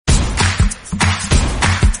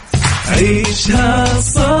عيشها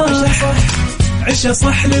صح عيشها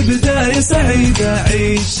صح لبداية سعيدة.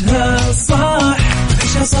 عيشها صح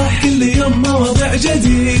عيشها صح كل يوم مواضيع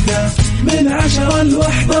جديدة من 10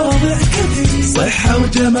 ل1 وضع كثير صحة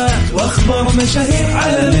وجمال واخبار مشاهير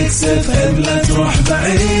على ميكس اف ام لا تروح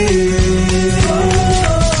بعيد.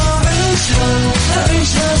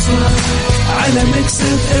 عيشها صح على ميكس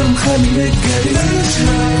اف ام خليك قريب.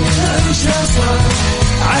 عيشها صح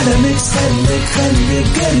على ميكس خليك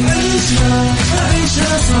قريب.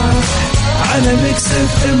 عيشها صح على ميكس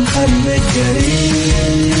اف ام خليك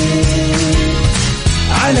قريب.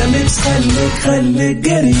 على ميكس خليك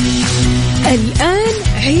قريب. الآن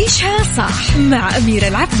عيشها صح مع أميرة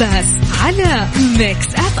العباس على ميكس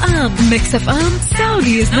اف ام. ميكس اف ام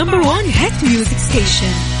سعوديز نمبر 1 هيت ميوزك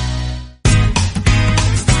ستيشن.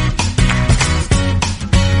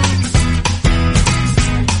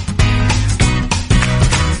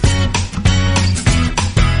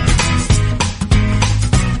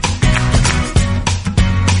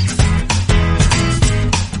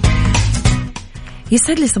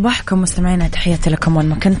 يسعد لي صباحكم مستمعينا، تحياتي لكم وين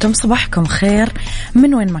ما كنتم، صباحكم خير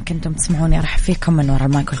من وين ما كنتم تسمعوني. راح فيكم من وراء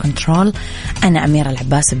المايكل كنترول أنا أميرة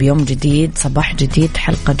العباس بيوم جديد، صباح جديد،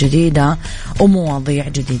 حلقة جديدة ومواضيع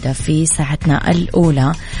جديدة. في ساعتنا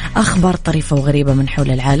الأولى أخبار طريفة وغريبة من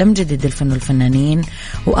حول العالم، جديد الفن والفنانين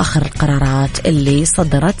وآخر القرارات اللي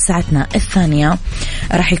صدرت. ساعتنا الثانية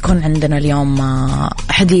راح يكون عندنا اليوم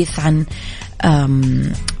حديث عن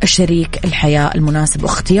شريك الحياة المناسب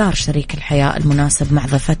واختيار شريك الحياة المناسب مع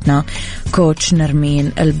ضيفتنا كوتش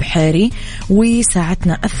نرمين البحيري.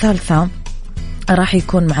 وساعتنا الثالثة راح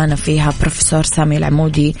يكون معنا فيها بروفيسور سامي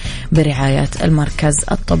العمودي برعاية المركز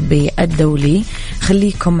الطبي الدولي.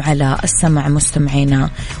 خليكم على السمع مستمعينا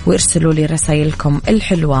وارسلوا لي رسائلكم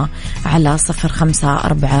الحلوة على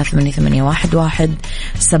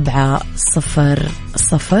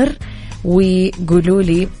 0548811700 وقولوا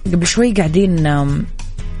لي. قبل شوي قاعدين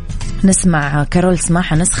نسمع كارول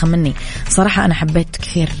سماحة نسخة مني، صراحة أنا حبيت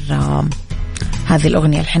كثير هذه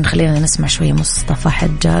الأغنية. الحين خلينا نسمع شوية مصطفى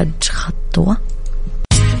حجاج خطوة.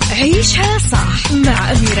 عيشها صح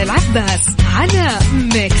مع أميرة العباس على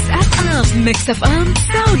ميكس اف ام. ميكس اف ام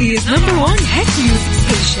سعوديز نمبر 1 هيت ميوزك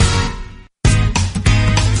ستيشن.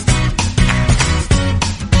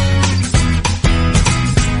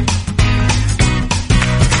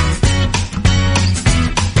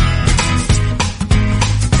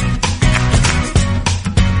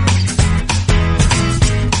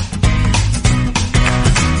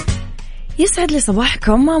 يسعد لي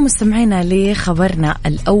صباحكم مستمعينا لخبرنا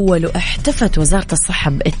الأول. واحتفت وزارة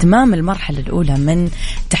الصحة بإتمام المرحلة الأولى من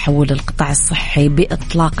تحول القطاع الصحي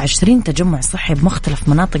بإطلاق 20 تجمع صحي بمختلف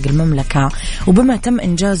مناطق المملكة، وبما تم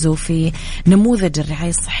إنجازه في نموذج الرعاية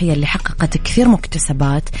الصحية اللي حققت كثير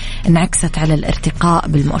مكتسبات انعكست على الارتقاء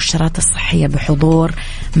بالمؤشرات الصحية بحضور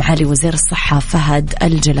معالي وزير الصحة فهد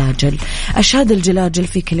الجلاجل. أشاد الجلاجل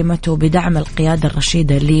في كلمته بدعم القيادة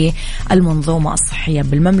الرشيدة للمنظومة الصحية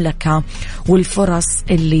بالمملكة والفرص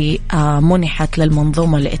اللي منحت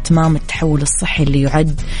للمنظومة لإتمام التحول الصحي اللي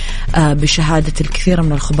يعد بشهادة الكثير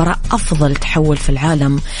من الخبراء أفضل تحول في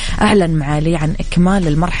العالم. أعلن معالي عن إكمال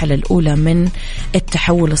المرحلة الأولى من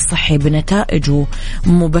التحول الصحي بنتائجه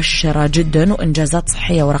مبشرة جدا وإنجازات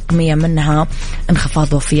صحية ورقمية، منها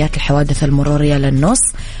انخفاض وفيات الحوادث المرورية للنص،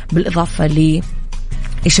 بالإضافة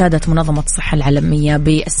إشادة منظمة الصحة العالمية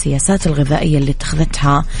بالسياسات الغذائية اللي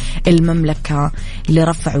اتخذتها المملكة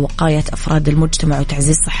لرفع وقاية أفراد المجتمع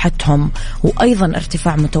وتعزيز صحتهم، وأيضا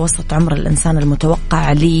ارتفاع متوسط عمر الإنسان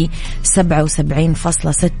المتوقع ل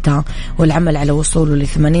 77.6 والعمل على وصوله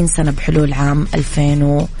ل80 سنة بحلول عام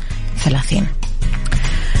 2030.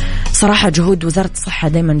 صراحة جهود وزارة الصحة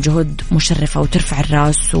دايما جهود مشرفة وترفع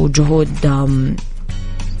الرأس، وجهود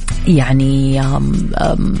يعني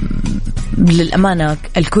للأمانة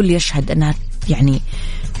الكل يشهد أنها يعني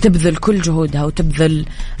تبذل كل جهودها وتبذل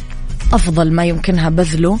أفضل ما يمكنها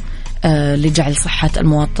بذله لجعل صحة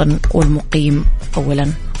المواطن والمقيم أولا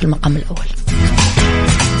في المقام الأول.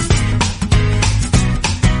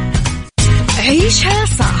 عيشها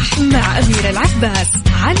صح مع أميرة العباس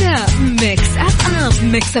على ميكس اف ام.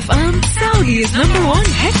 ميكس اف ام سعوديز نمبر 1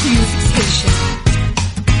 هيت ميوزك ستيشن.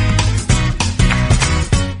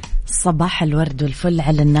 صباح الورد والفل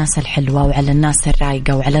على الناس الحلوة وعلى الناس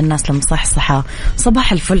الرايقة وعلى الناس المصحصحة.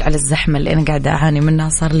 صباح الفل على الزحمة اللي أنا قاعدة أعاني منها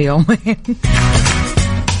صار لي يومين.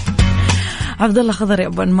 عبد الله خضري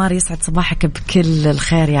أبو أنمار، يسعد صباحك بكل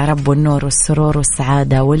الخير يا رب والنور والسرور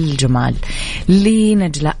والسعادة والجمال.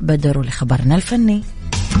 لنجلاء بدر ولخبرنا الفني.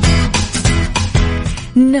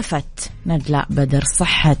 نفت نجلاء بدر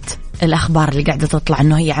صحة الأخبار اللي قاعدة تطلع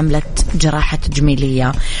أنه هي عملت جراحة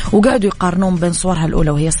تجميلية، وقاعدوا يقارنون بين صورها الأولى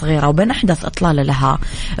وهي صغيرة وبين أحدث إطلالة لها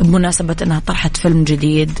بمناسبة أنها طرحت فيلم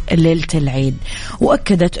جديد ليلة العيد.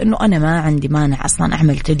 وأكدت أنه أنا ما عندي مانع أصلا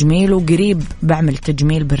أعمل تجميل، وقريب بعمل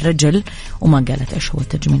تجميل بالرجل، وما قالت إيش هو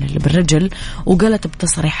التجميل اللي بالرجل. وقالت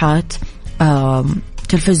بتصريحات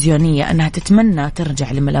تلفزيونية أنها تتمنى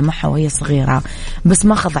ترجع لملامحها وهي صغيرة، بس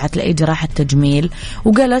ما خضعت لأي جراحة تجميل.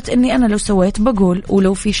 وقالت أني أنا لو سويت بقول،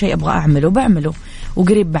 ولو في شيء أبغى أعمله بعمله،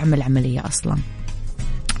 وقريب بعمل عملية أصلا.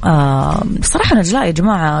 بصراحة نجلاء يا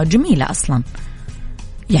جماعة جميلة أصلا،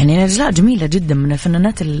 يعني نجلاء جميلة جدا، من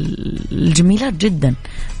الفنانات الجميلات جدا،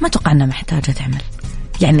 ما توقع أنها محتاجة تعمل.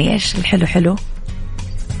 يعني إيش الحلو حلو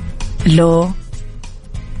لو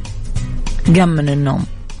قام من النوم،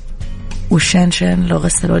 والشان لو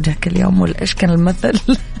غسل وجهه كل يوم، ولا إيش كان المثل؟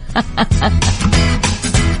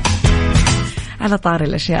 على طاري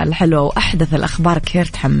الأشياء الحلوة وأحدث الأخبار كثير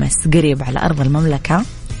تحمس. قريب على أرض المملكة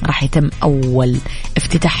راح يتم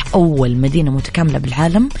افتتاح أول مدينة متكاملة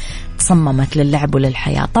بالعالم تصممت للعب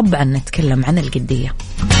وللحياة. طبعا نتكلم عن القدية.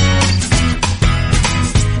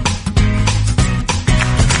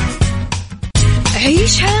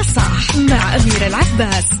 عيشها صح مع أميرة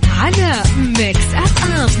العباس على ميكس أف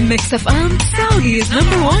أم. ميكس أف أم سعوديز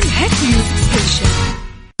نمبر 1 هيت ميوزك ستيشن.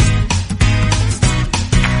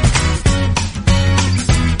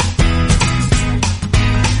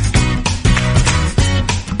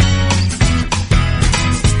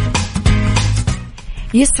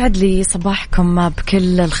 يسعد لي صباحكم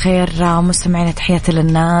بكل الخير مستمعين، تحياتي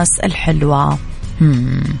للناس الحلوة.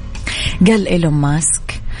 قال إيلون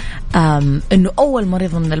ماسك أنه أول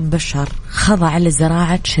مريض من البشر خضع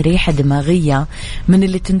لزراعة شريحة دماغية من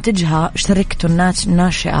اللي تنتجها شركته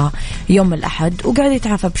الناشئة يوم الأحد، وقاعد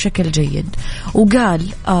يتعافى بشكل جيد. وقال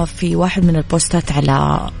في واحد من البوستات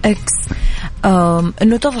على إكس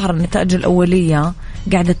أنه تظهر النتائج الأولية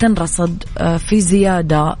قاعدة تنرصد في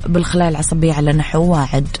زيادة بالخلايا العصبية على نحو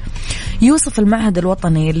واحد. يوصف المعهد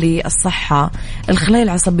الوطني للصحة الخلايا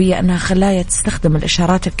العصبية أنها خلايا تستخدم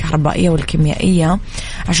الإشارات الكهربائية والكيميائية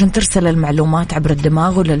عشان ترسل المعلومات عبر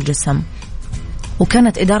الدماغ وللجسم.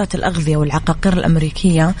 وكانت إدارة الأغذية والعقاقير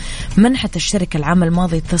الأمريكية منحت الشركة العام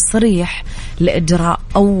الماضي تصريح لإجراء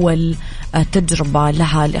أول تجربة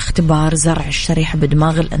لها لاختبار زرع الشريحة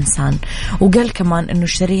بدماغ الإنسان. وقال كمان أنه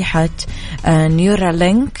شريحة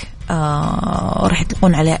نيورالينك راح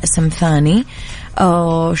يطلقون عليها اسم ثاني.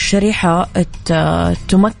 الشريحة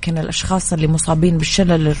تمكن الأشخاص اللي مصابين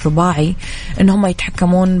بالشلل الرباعي أنهم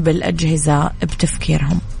يتحكمون بالأجهزة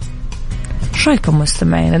بتفكيرهم. شو رايكم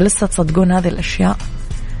مستمعين؟ لسه تصدقون هذه الأشياء؟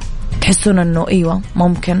 تحسون أنه أيوة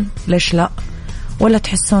ممكن، ليش لا؟ ولا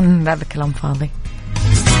تحسون أن هذا كلام فاضي؟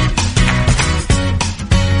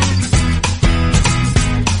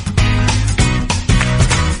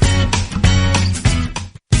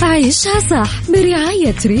 عيشها صح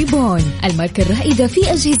برعاية ريبون، الماركة الرائدة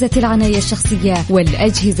في أجهزة العناية الشخصية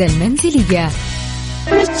والأجهزة المنزلية.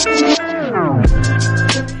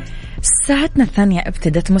 ساعتنا الثانية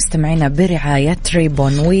ابتدت مستمعينا برعاية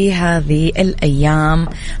ريبون. وهذه الأيام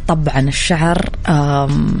طبعا الشعر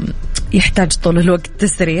يحتاج طول الوقت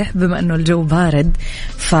تسريح بما أنه الجو بارد،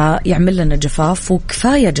 فيعمل لنا جفاف،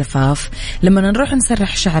 وكفاية جفاف لما نروح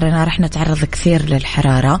نسرح شعرنا رح نتعرض كثير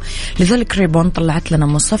للحرارة. لذلك ريبون طلعت لنا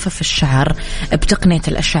مصفف الشعر بتقنية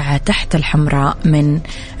الأشعة تحت الحمراء من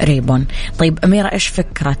ريبون. طيب أميرة، إيش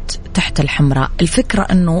فكرة تحت الحمراء؟ الفكرة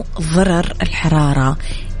أنه ضرر الحرارة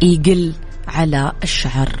يقل على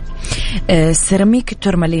الشعر. السيراميك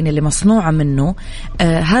التورمالين اللي مصنوعة منه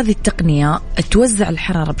هذه التقنية توزع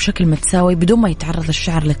الحرارة بشكل متساوي بدون ما يتعرض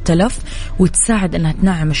الشعر للتلف، وتساعد أنها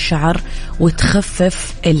تنعم الشعر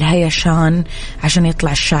وتخفف الهيشان عشان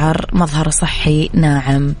يطلع الشعر مظهر صحي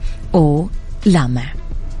ناعم ولامع.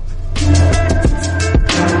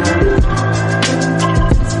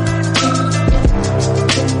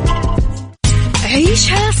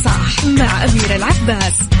 عيشها صح مع أميرة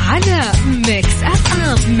العباس على ميكس أف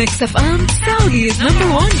أم. ميكس أف أم سعوديز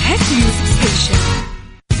نمبر 1 هيت ميوزك ستيشن.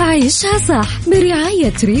 عيشها صح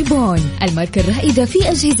برعاية ريبون، الماركة الرائدة في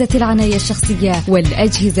أجهزة العناية الشخصية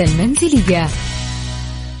والأجهزة المنزلية.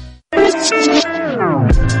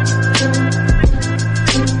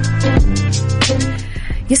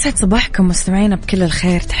 يسعد صباحكم مستمعينا بكل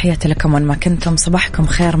الخير، تحياتي لكم وين ما كنتم، صباحكم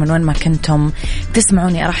خير من وين ما كنتم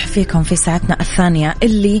تسمعوني. أرحب فيكم في ساعتنا الثانية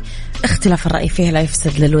اللي اختلاف الرأي فيها لا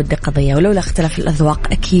يفسد للود قضية، ولولا اختلاف الأذواق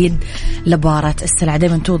أكيد لبارة السلع.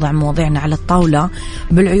 دائما توضع مواضيعنا على الطاولة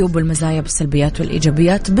بالعيوب والمزايا، بالسلبيات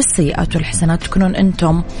والإيجابيات، بالسيئات والحسنات، تكونون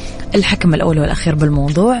أنتم الحكم الأول والأخير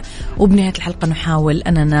بالموضوع. وبنهاية الحلقة نحاول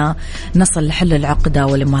أننا نصل لحل العقدة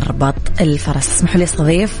ولمربط الفرس. اسمحوا لي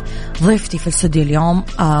استضيف ضيفتي في الاستوديو اليوم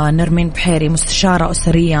نرمين بحيري، مستشارة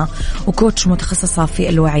أسرية وكوتش متخصصة في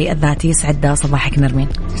الوعي الذاتي. يسعد صباحك نرمين.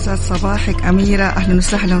 يسعد صباحك أميرة، أهلا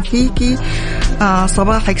وسهلا فيكي.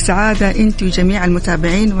 صباحك سعادة أنت وجميع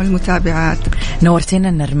المتابعين والمتابعات.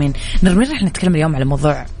 نورتينا نرمين. رح نتكلم اليوم على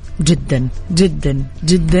موضوع جدا جدا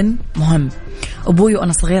جدا مهم. أبوي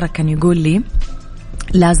وأنا صغيرة كان يقول لي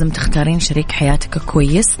لازم تختارين شريك حياتك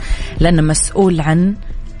كويس، لأنه مسؤول عن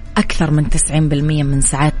أكثر من 90% من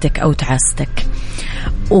سعادتك أو تعاستك.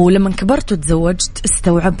 ولما كبرت وتزوجت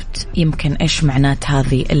استوعبت يمكن إيش معنات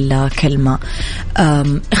هذه الكلمة.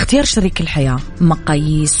 اختيار شريك الحياة،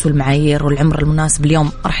 مقاييس والمعايير والعمر المناسب،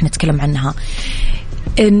 اليوم راح نتكلم عنها.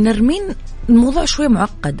 نرمين، الموضوع شوي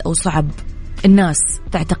معقد أو صعب، الناس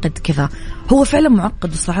تعتقد كذا، هو فعلا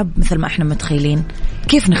معقد وصعب مثل ما احنا متخيلين؟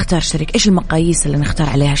 كيف نختار شريك؟ ايش المقاييس اللي نختار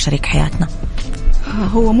عليها شريك حياتنا؟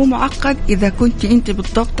 هو مو معقد إذا كنت أنت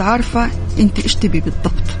بالضبط عارفة أنت إيش تبي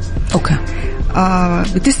بالضبط. أوكي.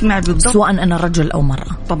 بتسمع بالضبط، سواء أنا رجل أو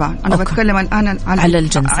مرأة. طبعا أنا بتكلم الآن على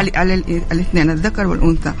الجنس، على الاثنين، الذكر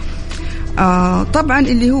والأنثى. طبعا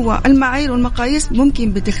اللي هو المعايير والمقاييس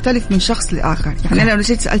ممكن بتختلف من شخص لآخر. يعني أنا لو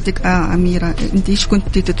سألتك أميرة أنت إيش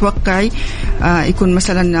كنت تتوقعي يكون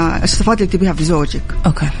مثلا الصفات اللي تبيها في زوجك،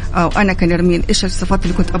 أوكي، أو أنا كنرمين إيش الصفات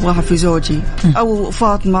اللي كنت أبغاها في زوجي، أو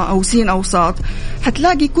فاطمة أو سين أو صاد،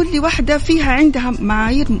 هتلاقي كل واحدة فيها عندها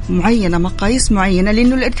معايير معينة، مقاييس معينة،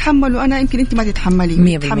 لأنه اللي أتحمله أنا يمكن أنت ما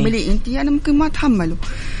تتحملي، تحملي أنت أنا ممكن ما أتحمله.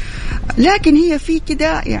 لكن هي في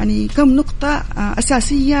كده يعني كم نقطة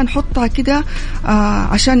أساسية نحطها كده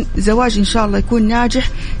عشان زواج إن شاء الله يكون ناجح،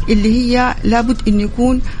 اللي هي لابد إن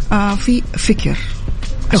يكون في فكر.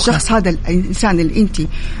 الشخص هذا الإنسان اللي أنت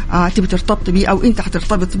تبي ترتبط به أو أنت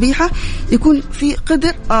حترتبط بيها يكون في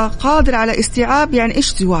قادر على استيعاب يعني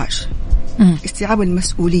إيش زواج، استيعاب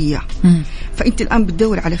المسؤولية. فأنت الآن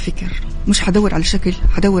بتدور على فكر، مش حدور على شكل،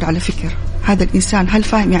 حدور على فكر. هذا الإنسان هل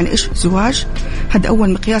فاهم يعني إيش زواج؟ هذا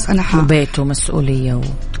أول مقياس. أنا بيت ومسؤولية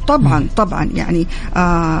طبعا يعني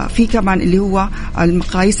في كمان اللي هو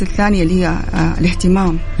المقاييس الثانية اللي هي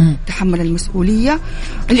الاهتمام، تحمل المسؤولية،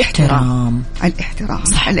 الاحترام.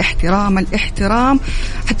 الاحترام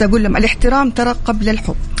حتى أقول لهم الاحترام ترى قبل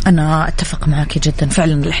الحب. أنا أتفق معك جدا،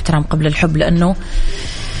 فعلا الاحترام قبل الحب، لأنه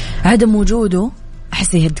عدم وجوده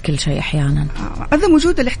أحس يهد كل شيء أحيانا. عدم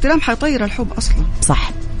وجود الاحترام حيطير الحب أصلا.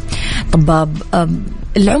 صح. طب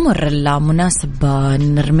العمر المناسب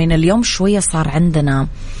نرمين، اليوم شوية صار عندنا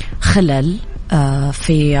خلل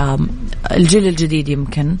في الجيل الجديد،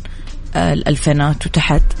 يمكن الألفينات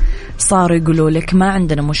وتحت، صاروا يقولوا لك ما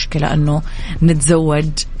عندنا مشكلة أنه نتزوج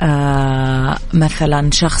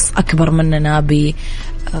مثلا شخص أكبر مننا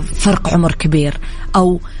بفرق عمر كبير،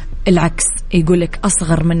 أو العكس يقولك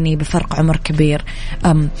أصغر مني بفرق عمر كبير،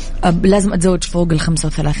 لازم أتزوج فوق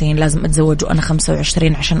 35، لازم أتزوج وأنا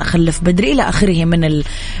 25 عشان أخلف بدري، إلى آخره من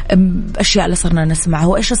الأشياء اللي صرنا نسمعها.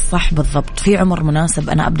 هو إيش الصح بالضبط؟ في عمر مناسب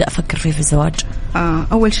أنا أبدأ أفكر فيه في الزواج؟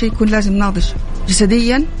 أول شيء يكون لازم ناضج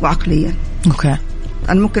جسديا وعقليا. أوكي.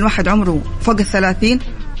 أنا ممكن واحد عمره فوق 30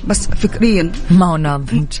 بس فكريا ما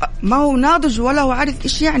هو ناضج ولا هو عارف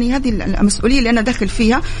إيش يعني هذه المسؤولية اللي أنا داخل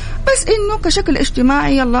فيها، بس إنه كشكل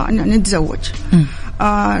اجتماعي يلا نتزوج.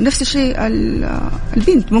 نفس الشيء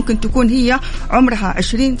البنت ممكن تكون هي عمرها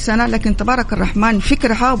 20 سنة لكن تبارك الرحمن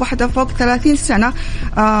فكرها واحدة فوق 30 سنة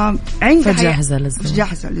عندها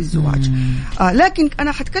جاهزة للزواج. لكن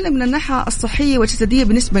أنا حتكلم من الناحية الصحية والجسدية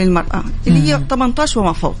بالنسبة للمرأة اللي هي 18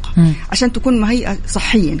 وما فوق عشان تكون ما هي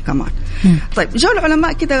صحيا كمان. طيب جو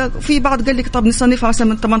العلماء كده، في بعض قال لك طب نصنفها مثلا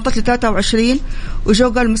من 18 ل 23، وجو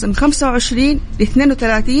قالوا مثلا من 25 ل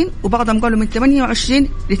 32، وبعضهم قالوا من 28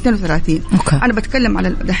 ل 32. أنا بتكلم على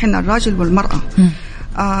دحين الراجل والمرأة.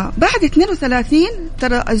 بعد 32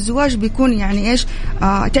 ترى الزواج بيكون يعني إيش،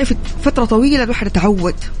 تعرف فترة طويلة الواحد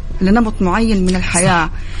تعود لنمط معين من الحياة.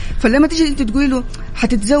 فلما تيجي أنت تقولي له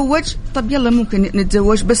حتتزوج، طب يلا ممكن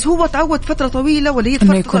نتزوج، بس هو تعود فترة طويلة ولا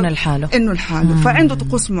إنه يكون الحاله فعنده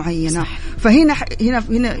طقوس معينة. صح. فهنا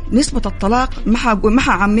نسبة الطلاق ما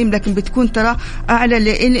حعمم، لكن بتكون ترى أعلى،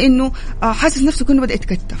 لأنه حاسس نفسه كأنه بدأ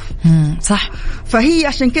يتكتف. صح. فهي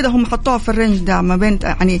عشان كده هم حطوها في الرينج ده ما بين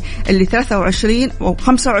يعني اللي 23 أو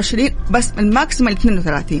 25، بس الماكسيمال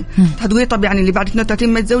 32. هتقولي طب يعني اللي بعد 32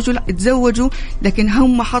 ما يتزوجوا؟ لا، يتزوجوا، لكن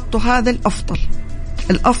هم حطوا هذا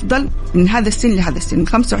الأفضل من هذا السن لهذا السن، من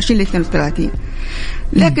 25 ل 32.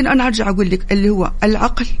 لكن أنا أرجع أقول لك اللي هو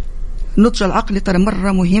العقل، نضج العقل ترى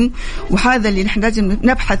مرة مهم، وهذا اللي نحن لازم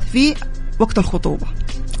نبحث فيه وقت الخطوبة،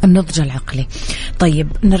 النضج العقلي.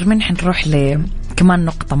 طيب نرمين، حنروح لكمان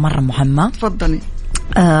نقطة مرة مهمة. تفضلي.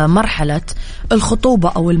 مرحلة الخطوبة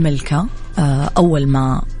أو الملكة، أول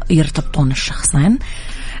ما يرتبطون الشخصين،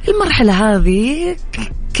 المرحلة هذه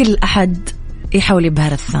كل أحد يحاول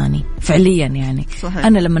يبهر الثاني فعليا يعني. صحيح.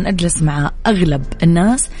 أنا لما أجلس مع أغلب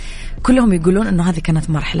الناس كلهم يقولون أنه هذه كانت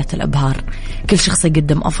مرحلة الإبهار، كل شخص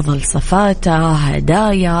يقدم أفضل صفاته،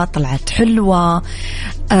 هدايا، طلعت حلوة،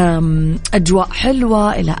 أجواء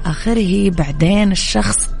حلوة إلى آخره. بعدين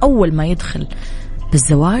الشخص أول ما يدخل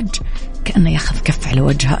بالزواج كأنه ياخذ كف على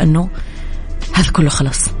وجهه أنه هذا كله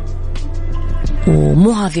خلص،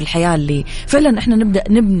 ومو هذه الحياة اللي فعلا احنا نبدأ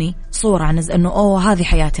نبني صورة عن انه هذه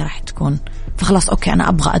حياتي راح تكون، فخلاص اوكي انا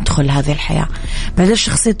ابغى ادخل هذه الحياة. بعدين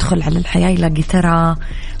الشخص يدخل على الحياة يلاقي ترى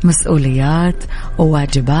مسؤوليات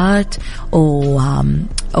وواجبات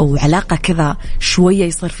وعلاقة كذا شوية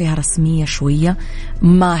يصير فيها رسمية، شوية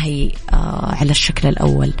ما هي على الشكل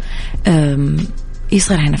الأول.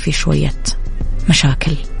 يصير هنا في شوية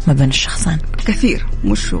مشاكل ما بين الشخصين، كثير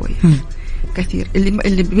مش شوية. كثير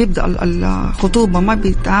اللي بيبدأ الخطوبة ما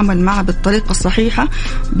بيتعامل معها بالطريقة الصحيحة،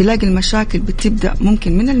 بيلاقي المشاكل بتبدأ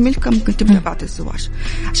ممكن من الملكة، ممكن تبدأ بعد الزواج.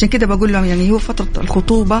 عشان كده بقول لهم يعني هو فترة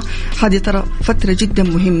الخطوبة هذه ترى فترة جدا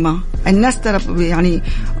مهمة. الناس ترى يعني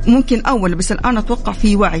ممكن أول، بس الآن أتوقع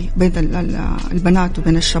في وعي بين البنات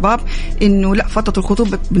وبين الشباب إنه لا، فترة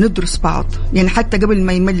الخطوبة بندرس بعض، يعني حتى قبل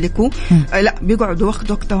ما يملكوا لا بيقعدوا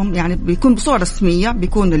وقتهم، يعني بيكون بصورة رسمية،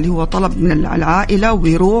 بيكون اللي هو طلب من العائلة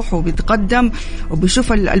ويروح وبيتقدم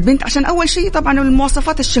وبيشوف البنت عشان أول شيء طبعا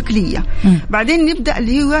المواصفات الشكلية. بعدين نبدأ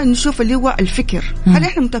اللي هو نشوف اللي هو الفكر، هل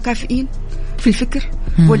إحنا متكافئين في الفكر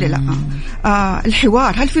ولا لا؟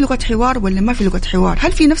 الحوار، هل في لغة حوار ولا ما في لغة حوار؟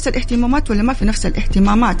 هل في نفس الاهتمامات ولا ما في نفس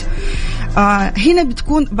الاهتمامات؟ هنا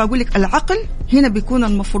بتكون بقولك العقل هنا بيكون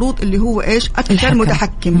المفروض اللي هو إيش أكثر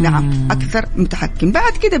متحكم. نعم، أكثر متحكم.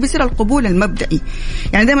 بعد كده بيصير القبول المبدئي.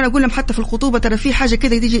 يعني دائما أقول لهم حتى في الخطوبة ترى في حاجة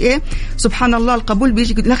كده تيجي إيه، سبحان الله، القبول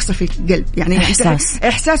بيجي نغصة في القلب، يعني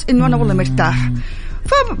إحساس إنه أنا والله مرتاح.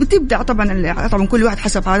 فبتبدأ طبعا كل واحد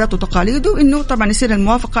حسب عاداته وتقاليده إنه طبعا يصير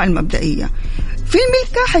الموافقة المبدئية. في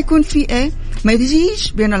الملكة حيكون في إيه، ما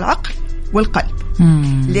يجيش بين العقل والقلب.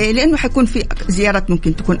 لأنه حيكون في زيارات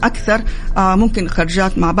ممكن تكون أكثر، ممكن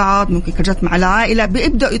خرجات مع بعض، ممكن خرجات مع العائلة،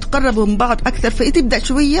 بيبدأوا يتقربوا من بعض أكثر، فتبدأ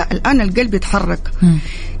شوية الآن القلب يتحرك،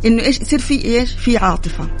 إنه إيش يصير في إيش، في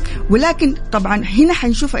عاطفة. ولكن طبعا هنا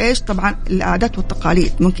حنشوف إيش، طبعا العادات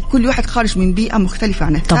والتقاليد، ممكن كل واحد خارج من بيئة مختلفة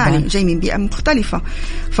عن الثاني، جاي من بيئة مختلفة،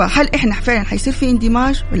 فهل إحنا فعلا حيصير في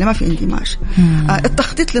اندماج ولا ما في اندماج؟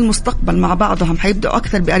 التخطيط للمستقبل مع بعضهم حيبدأوا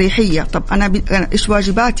أكثر بأريحية. طب أنا إيش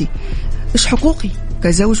واجباتي، إيش حقوقي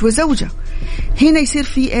كزوج وزوجة؟ هنا يصير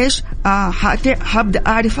في إيش، هبدأ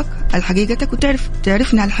أعرفك على حقيقتك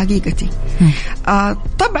تعرفني على حقيقتي.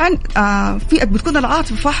 طبعا في بتكون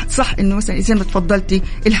العاطفة صح، إنه مثلا زي ما تفضلتي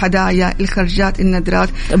الهدايا، الخرجات، الندرات،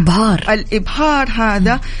 الإبهار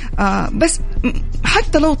هذا. بس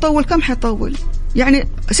حتى لو طول، كم حيطول؟ يعني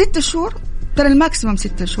 6 شهور ترى الماكسيمم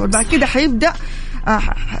 6 شهور. بعد كده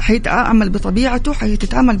حيتعامل بطبيعته،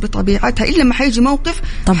 حيتعامل بطبيعتها، إلا ما حيجي موقف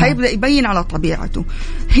حيبدأ يبين على طبيعته.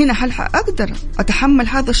 هنا هل أقدر أتحمل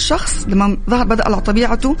هذا الشخص لما بدأ على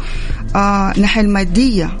طبيعته؟ ناحية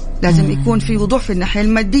المادية لازم يكون في وضوح في الناحية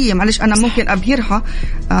المادية. معلش أنا ممكن أبهرها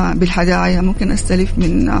بالهدايا، ممكن أستلف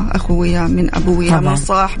من أخويا، من أبويا، من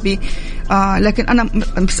صاحبي، لكن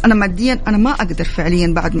أنا ماديا أنا ما أقدر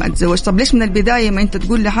فعليا بعد ما أتزوج. طب ليش من البداية ما أنت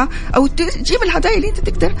تقول لها أو تجيب الهدايا اللي أنت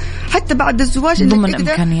تقدر حتى بعد الزواج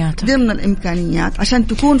ضمن الإمكانيات عشان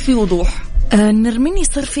تكون في وضوح. نرمين،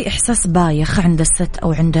 يصير في إحساس بايخ عند الست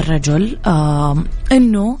أو عند الرجل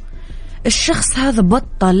إنه الشخص هذا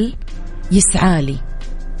بطل يسعالي،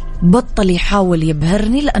 بطل يحاول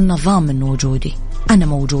يبهرني، لأنه ضامن وجودي، أنا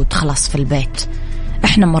موجود خلاص في البيت،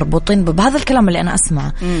 إحنا مربوطين بهذا الكلام اللي أنا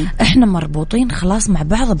أسمعه، إحنا مربوطين خلاص مع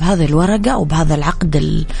بعض بهذه الورقة وبهذا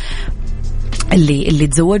العقد اللي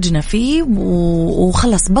تزوجنا فيه،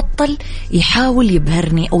 وخلص بطل يحاول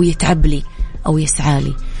يبهرني أو يتعب لي أو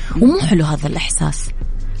يسعالي. ومو حلو هذا الإحساس.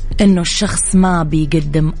 إنه الشخص ما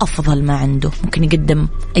بيقدم أفضل ما عنده، ممكن يقدم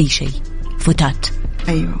أي شيء، فتات.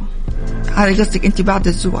 أيوه، هذا قصدك أنت بعد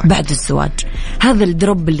الزواج. بعد الزواج هذا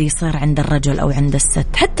الدروب اللي يصير عند الرجل أو عند الست،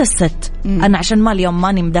 حتى الست. أنا عشان ما اليوم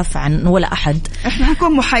ماني مدافع عن ولا أحد، إحنا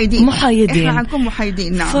هنكون محايدين. إحنا هنكون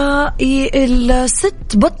محايدين. نعم.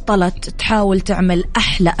 فالست بطلت تحاول تعمل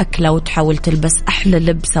أحلى أكلة وتحاول تلبس أحلى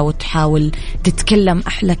لبسة وتحاول تتكلم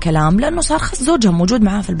أحلى كلام، لأنه صار خص زوجها موجود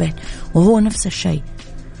معاه في البيت وهو نفس الشيء،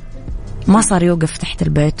 ما صار يوقف تحت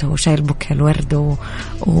البيت وشايل بوكيه الورد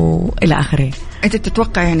وإلى آخره. أنت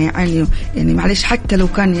تتوقع يعني معلش حتى لو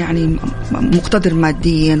كان يعني مقتدر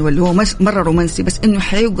ماديا ولا هو مرة رومانسي، بس إنه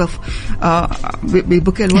حيوقف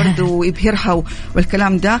ببوكيه الورد ويبهرها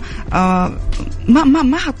والكلام ده،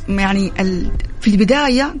 ما يعني في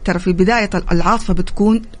البداية، ترى في بداية العاطفة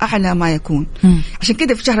بتكون أعلى ما يكون. عشان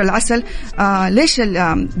كده في شهر العسل ليش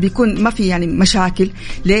بيكون ما في يعني مشاكل؟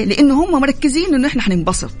 ليه؟ لأنه هم مركزين إنه إحنا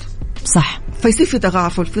حننبسط. صح. فيصير في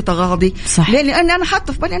تغافل، في تغاضي. صح. لأن أنا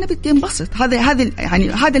حاطة في بالي أنا بدي انبسط. هذا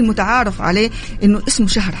يعني هذا المتعارف عليه إنه اسمه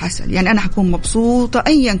شهر عسل، يعني أنا حكون مبسوطة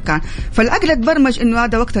أيا كان، فالعقل تبرمج إنه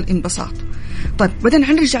هذا وقت الانبساط. طيب بعدين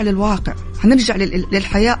هنرجع للواقع، هنرجع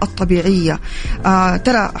للحياة الطبيعية.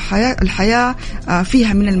 ترى الحياة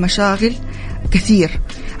فيها من المشاغل كثير.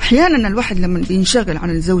 أحيانا الواحد لما بينشغل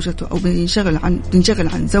عن زوجته أو بينشغل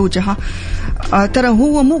عن زوجها، ترى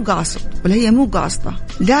هو مو قاصد ولا هي مو قاصدة،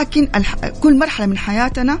 لكن كل مرحلة من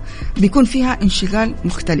حياتنا بيكون فيها انشغال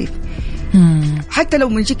مختلف. حتى لو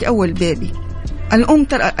بنجيك أول بيبي، الأم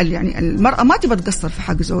ترى يعني المرأة ما تبى تقصر في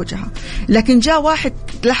حق زوجها، لكن جاء واحد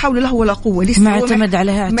لا حول له ولا قوة لسه معتمد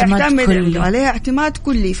عليها اعتماد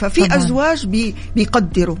كلي. ففي أزواج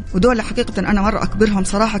بيقدروا، ودول حقيقة أنا مرة أكبرهم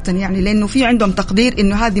صراحة، يعني لأنه في عندهم تقدير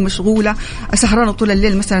إنه هذه مشغولة سهرانة طول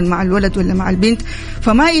الليل مثلا مع الولد ولا مع البنت،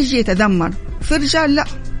 فما يجي يتذمر. في رجال لا،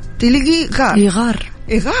 تلاقيه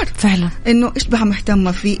إغار فعلا، إنه إيش بها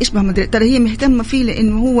مهتمة فيه، إيش بها مدري. ترى هي مهتمة فيه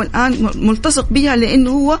لأنه هو الآن ملتصق بها، لأنه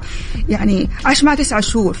هو يعني عاش معه 9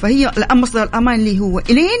 شهور، فهي الآن مصدر الأمان لي هو.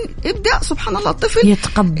 إلين يبدأ سبحان الله الطفل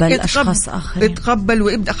يتقبل أشخاص آخرين، يتقبل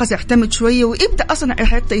ويبدأ خلاص يعتمد شوية، ويبدأ أصلا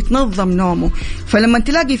حتى يتنظم نومه. فلما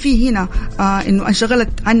تلاقي فيه هنا إنه انشغلت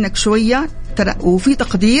عنك شوية، ترى وفي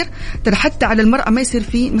تقدير، ترى حتى على المرأة ما يصير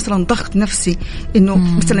فيه مثلا ضغط نفسي إنه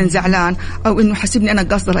مثلا زعلان أو إنه حسبني أنا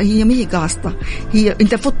قاصدة. هي ما هي قاصدة، هي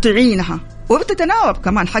أنت فوت عينها وبتتناوب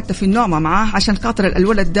كمان حتى في النوم معاه عشان خاطر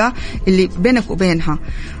الولد ده اللي بينك وبينها.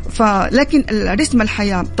 لكن رسم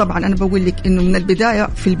الحياة طبعا أنا بقول لك إنه من البداية،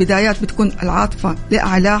 في البدايات بتكون العاطفة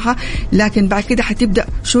لأعلاها، لكن بعد كده حتبدأ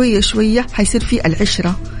شوية شوية حيصير في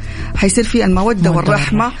العشرة، حيصير في المودة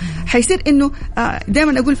والرحمة، حيصير إنه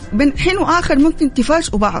دائما أقول بين حين وآخر ممكن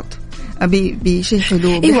تفاجئوا بعض بشيء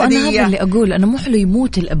حلو. ايوه انا هذا اللي اقول، انا مو حلو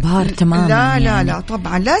يموت الابهار تماما. لا لا يعني. لا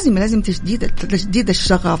طبعا لازم تجديد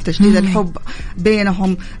الشغف، تجديد الحب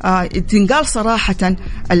بينهم. تنقال صراحة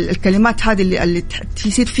الكلمات هذه اللي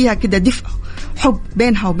تصير فيها كده دفء حب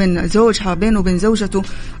بينها وبين زوجها، بينه وبين زوجته،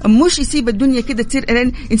 مش يسيب الدنيا كده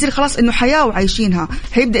يصير خلاص انه حياة وعايشينها.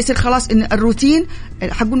 هيبدأ يصير خلاص انه الروتين،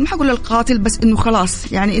 ما حقول القاتل، بس انه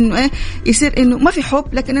خلاص يعني انه ايه، يصير انه ما في حب،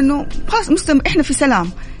 لكن انه خلاص احنا في سلام،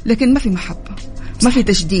 لكن ما في محبة، ما في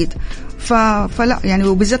تجديد. فلا يعني،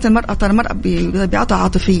 وبالذات المرأة، ترى المرأة بطبيعتها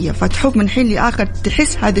عاطفية، فتحب من حين لآخر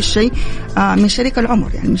تحس هذا الشيء من شريك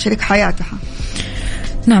العمر، يعني من شريك حياتها.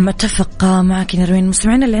 نعم اتفق معك نرمين.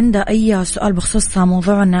 مستمعين اللي عنده أي سؤال بخصوص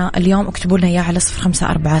موضوعنا اليوم اكتبوا لنا إياه على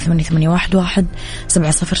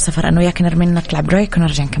 0548811700. أنا وياك نرمين نطلع بريك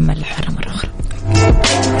ونرجع نكمل الحوار مرة أخرى.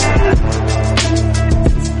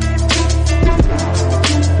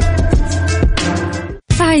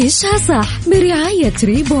 عيشها صح برعاية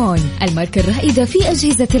ريبون، الماركة الرائدة في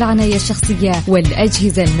أجهزة العناية الشخصية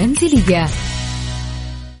والأجهزة المنزلية.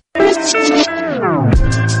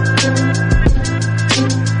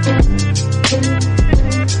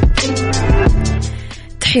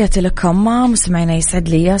 تحياتي لكم مستمعينا، يسعد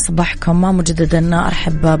لي صباحكم مجددا.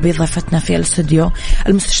 أرحب بضيفتنا في الاستوديو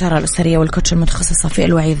المستشارة الأسرية والكوتش المتخصصة في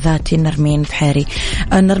الوعي الذاتي نرمين بحيري.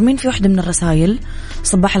 نرمين، في واحدة من الرسائل: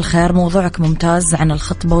 صباح الخير، موضوعك ممتاز عن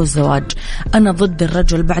الخطبة والزواج. أنا ضد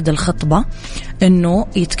الرجل بعد الخطبة إنه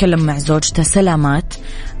يتكلم مع زوجته سلامات،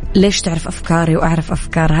 ليش تعرف أفكاري وأعرف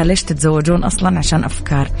أفكارها، ليش تتزوجون أصلا عشان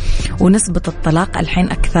أفكار، ونسبة الطلاق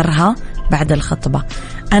الحين أكثرها بعد الخطبة.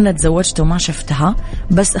 أنا تزوجت وما شفتها،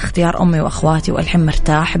 بس اختيار أمي وأخواتي، والحين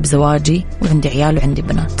مرتاح بزواجي وعندي عيال وعندي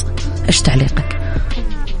بنات. إيش تعليقك؟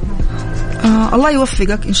 الله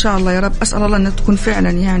يوفقك إن شاء الله يا رب. أسأل الله أن تكون فعلا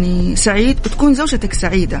يعني سعيد وتكون زوجتك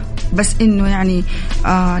سعيدة، بس إنه يعني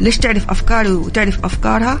ليش تعرف أفكاري وتعرف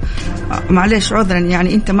أفكارها. معلش عذرا،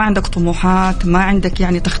 يعني أنت ما عندك طموحات، ما عندك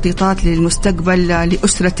يعني تخطيطات للمستقبل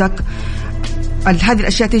لأسرتك. هذه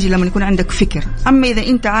الأشياء تيجي لما يكون عندك فكر. أما إذا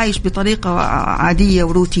أنت عايش بطريقة عادية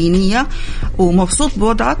وروتينية ومبسوط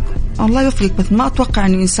بوضعك، الله يوفقك. بس ما أتوقع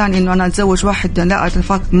إنه إنسان إنه أنا أتزوج واحد لا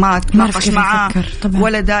ما أتناقش معاه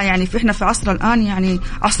ولا ده. يعني إحنا في عصر الآن يعني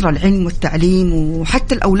عصر العلم والتعليم،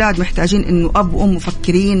 وحتى الأولاد محتاجين إنه أب وأم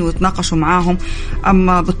مفكرين ويتناقشوا معاهم.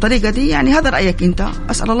 أما بالطريقة دي يعني هذا رأيك أنت.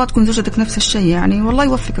 أسأل الله تكون زوجتك نفس الشيء يعني، والله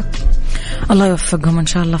يوفقك. الله يوفقهم إن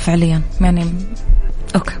شاء الله فعليا يعني.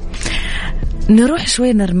 أوكي، نروح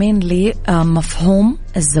شوي نرمين لمفهوم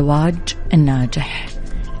الزواج الناجح.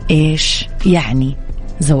 إيش يعني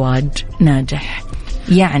زواج ناجح؟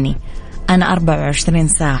 يعني أنا 24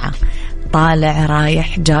 ساعة طالع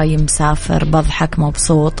رايح جاي مسافر بضحك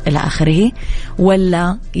مبسوط إلى آخره،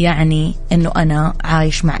 ولا يعني أنه أنا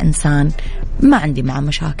عايش مع إنسان ما عندي معه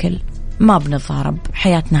مشاكل، ما بنضارب،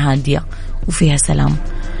 حياتنا هادية وفيها سلام؟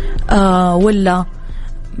 ولا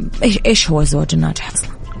إيش هو الزواج الناجح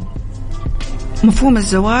أصلا؟ مفهوم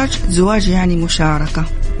الزواج يعني مشاركة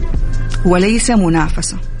وليس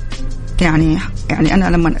منافسة. يعني أنا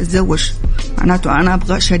لما أتزوج معناته أنا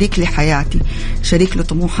أبغى شريك لحياتي، شريك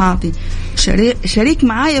لطموحاتي، شريك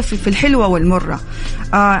معايا في الحلوة والمرة.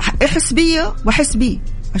 أحس بيه وأحس بيه،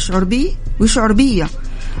 أشعر بيه ويشعر بيه.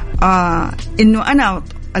 إنه أنا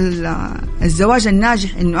الزواج الناجح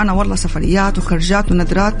إنه أنا والله سفريات وخرجات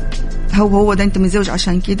وندرات، هو ده أنت متزوج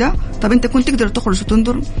عشان كده؟ طب أنت كنت تقدر تخرج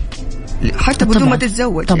وتندر حتى بدون ما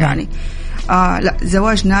تتزوج طبعًا. يعني لا،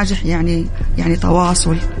 زواج ناجح يعني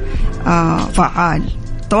تواصل فعال.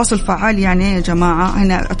 تواصل فعال يعني يا جماعة،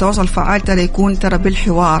 هنا التواصل الفعال ترى يكون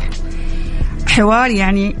بالحوار. حوار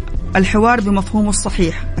يعني الحوار بمفهومه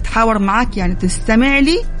الصحيح. أتحاور معك يعني تستمع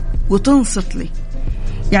لي وتنصت لي.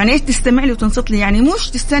 يعني إيش تستمع لي وتنصت لي؟ يعني مش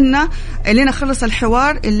تستنى اللي أنا أخلص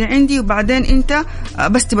الحوار اللي عندي وبعدين أنت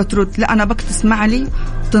بس تبى ترد. لا، أنا بك تسمع لي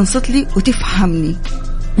وتنصت لي وتفهمني.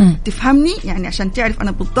 تفهمني يعني عشان تعرف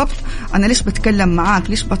أنا بالضبط أنا ليش بتكلم معاك،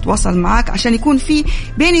 ليش بتواصل معاك، عشان يكون في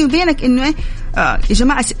بيني وبينك إنه يا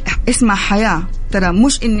جماعة اسمع حياة. ترى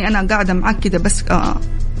مش إني أنا قاعدة معاك كده بس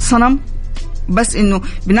صنم، بس إنه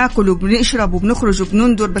بناكل وبنشرب وبنخرج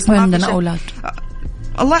وبنندر بس. ما عندنا أولاد،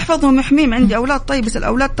 الله يحفظهم ويحميهم. عندي أولاد طيب، بس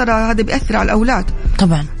الأولاد ترى هذا بيأثر على الأولاد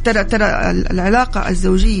طبعا. ترى العلاقة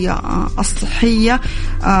الزوجية الصحية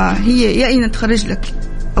هي يا إن تخرج لك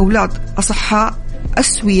أولاد أصحاء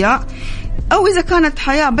أسوياء، أو إذا كانت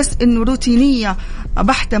حياة بس إنه روتينية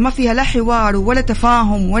بحتة ما فيها لا حوار ولا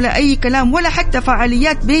تفاهم ولا أي كلام ولا حتى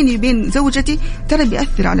فعاليات بيني وبين زوجتي، ترى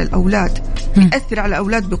بيأثر على الأولاد، بيأثر على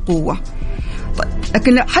الأولاد بقوة. طيب،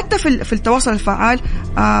 لكن حتى في التواصل الفعال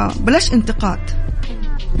بلاش انتقاد،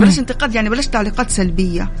 بلاش انتقاد، يعني بلاش تعليقات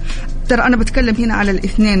سلبية. ترى أنا بتكلم هنا على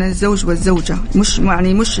الاثنين، الزوج والزوجة، مش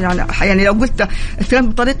يعني لو قلت الكلام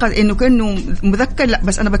بطريقة إنه كأنه مذكر، لا،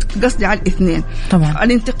 بس أنا قصدي على الاثنين طبعا.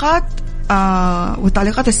 الانتقاد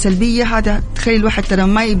والتعليقات السلبية هذا تخلي الواحد ترى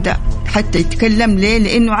ما يبدأ حتى يتكلم. ليه؟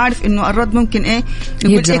 لأنه عارف إنه الرد ممكن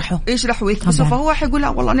يجرح ويكبسه، فهو حيقول لا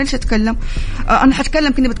والله أنا ليش أتكلم، أنا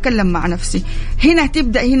حتكلم كني بتكلم مع نفسي. هنا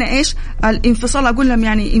تبدأ إيش الانفصال. أقول لهم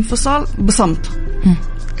يعني انفصال بصمت.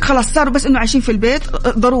 خلاص صاروا بس إنه عايشين في البيت،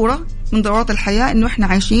 ضرورة من ضرورات الحياة إنه إحنا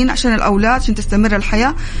عايشين عشان الأولاد، عشان تستمر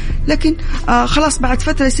الحياة. لكن خلاص بعد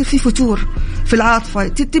فترة يصير في فتور في العاطفة،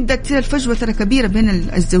 تبدأ تصير الفجوة ترى كبيرة بين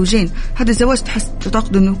الزوجين. هذا الزواج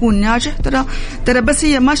تعتقد إنه يكون ناجح، ترى بس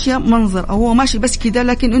هي ماشية منظر، أو هو ماشي بس كده،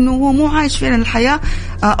 لكن إنه هو مو عايش فعلا الحياة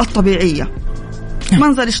الطبيعية،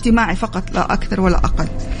 منظر اجتماعي فقط لا أكثر ولا أقل.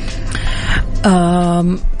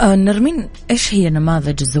 نرمين، إيش هي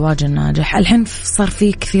نماذج الزواج الناجح؟ الحين صار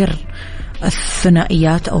في كثير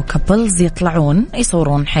الثنائيات أو كابلز يطلعون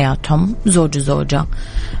يصورون حياتهم، زوج وزوجة،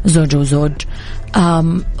 زوج وزوج،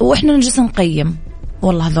 وإحنا نجلس نقيم،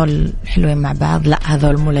 والله هذول حلوين مع بعض، لا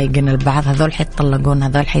هذول مو لايقين البعض، هذول حيتطلقون،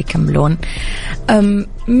 هذول حيكملون.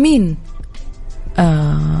 مين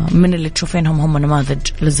من اللي تشوفينهم هم نماذج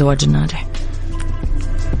للزواج الناجح؟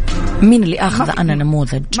 مين اللي أخذ أنا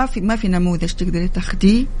نموذج؟ ما في نموذج تقدري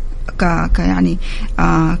تاخديه يعني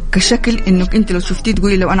كشكل إنك أنت لو شفتيه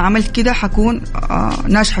تقولي لو أنا عملت كده حكون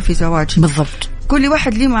ناجحة في زواجي. بالضبط. كل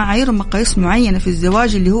واحد ليه معايير ومقاييس معينة في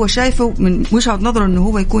الزواج اللي هو شايفه من وجهة نظره إنه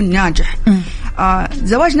هو يكون ناجح.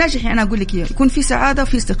 زواج ناجح يعني أنا أقول لك يكون في سعادة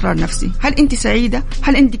وفي استقرار نفسي. هل أنت سعيدة؟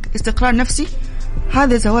 هل عندك استقرار نفسي؟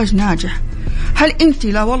 هذا زواج ناجح. هل أنت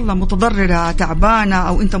لا والله متضررة تعبانة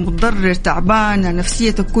أو أنت متضرر تعبانة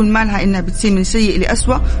نفسية تكون مالها إنها بتصير من سيء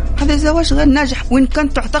لأسوأ؟ هذا الزواج غير ناجح. وإن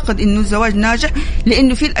كنت تعتقد إنه الزواج ناجح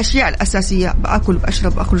لأنه في الأشياء الأساسية، بأكل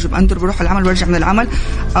بأشرب بأخرج بأندر بروح العمل وارجع من العمل،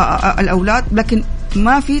 الأولاد، لكن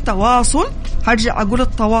ما في تواصل. هرجع أقول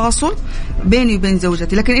التواصل بيني وبين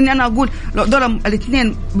زوجتي. لكن إني أنا أقول لو دول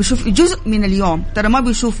الاثنين بشوف جزء من اليوم، ترى ما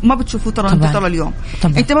بتشوفوا ترى أنت طول اليوم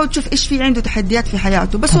طبعا. أنت ما بتشوف إيش في عنده تحديات في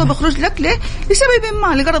حياته، بس طبعا. هو بخرج لك ليه؟ لسبب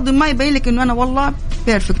ما، لغرض ما يبين لك إنه أنا والله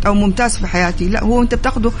بيرفكت أو ممتاز في حياتي. لا، هو أنت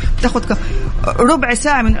بتاخد ربع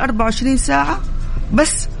ساعة من 24 ساعة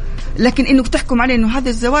بس. لكن انه بتحكم عليه انه هذا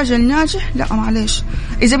الزواج الناجح، لا معلش.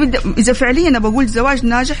 اذا فعليا بقول زواج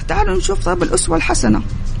ناجح، تعالوا نشوف طب الاسوه الحسنه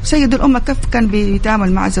سيد الامه كيف كان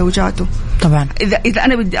بيتعامل مع زوجاته. طبعا اذا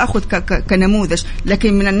انا بدي اخذ كنموذج.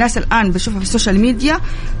 لكن من الناس الان بشوفها في السوشيال ميديا،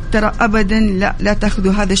 ترى ابدا لا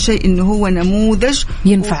تاخذوا هذا الشيء انه هو نموذج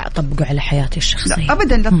ينفع اطبقه على حياتي الشخصيه. لا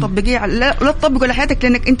ابدا، لا تطبقيه لا تطبقه على حياتك،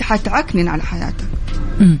 لانك انت حتعكنن على حياتك.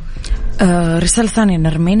 رسالة ثانية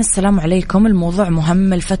نرمين، السلام عليكم، الموضوع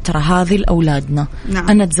مهم الفترة هذه لأولادنا. نعم.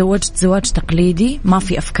 أنا تزوجت زواج تقليدي، ما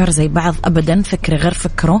في أفكار زي بعض أبدا، فكري غير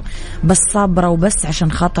فكره، بس صابرة وبس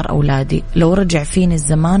عشان خاطر أولادي. لو رجع فيني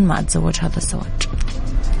الزمان ما أتزوج هذا الزواج.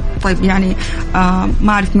 طيب يعني ما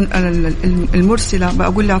أعرف من المرسلة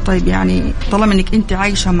بقول لها طيب يعني طالما إنك أنت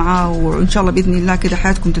عايشة معاه وإن شاء الله بإذن الله كده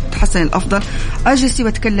حياتكم تتحسن الأفضل، أجلسي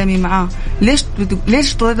وتكلمي معاه.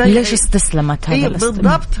 ليش استسلمت هذا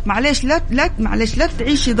بالضبط؟ معليش لا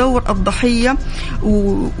تعيشي دور الضحية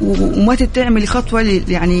وما تتعملي خطوة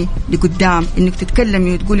يعني لقدام، إنك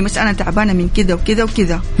تتكلمي وتقولي مثلا أنا تعبانة من كذا وكذا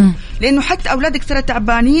وكذا، لأنه حتى أولادك ترى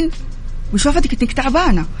تعبانين بشوفتك انك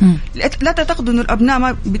تعبانة. لا تعتقدوا انه الابناء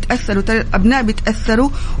ما بيتاثروا، الابناء بيتاثروا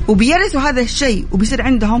وبيرثوا هذا الشيء وبيصير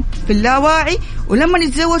عندهم في اللاواعي، ولما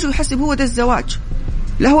يتزوجوا يحسب هو ده الزواج.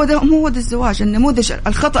 لا، هو ده الزواج. النموذج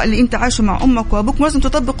الخطأ اللي انت عايشه مع امك وابوك لازم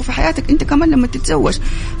تطبقه في حياتك انت كمان لما تتزوج.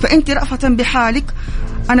 فانت رأفة بحالك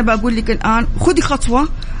انا بقول لك الان خدي خطوة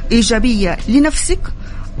ايجابية لنفسك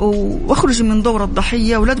واخرجي من دور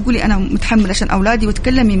الضحية، ولا تقولي أنا متحمل عشان أولادي،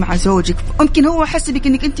 وتكلمي مع زوجك. ممكن هو حسبك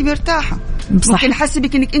إنك أنت مرتاحة، ممكن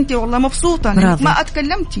حسبك إنك أنت والله مبسوطة إنك ما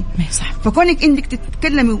أتكلمتي. فكونك إنك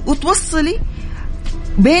تتكلمي وتوصلي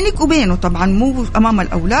بينك وبينه، طبعا مو أمام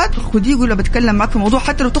الأولاد، خديه قولوا بتكلم معك في موضوع،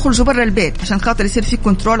 حتى لو تخرجوا برا البيت عشان خاطر يصير في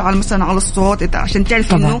كنترول على مثلا على الصوت، عشان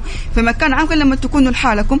تعرف إنه في مكان عام لما تكونوا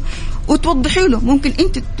لحالكم وتوضحي له. ممكن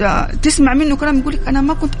أنت تسمع منه كلام يقولك أنا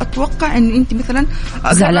ما كنت أتوقع إنه أنت مثلا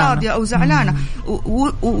راضية أو زعلانة،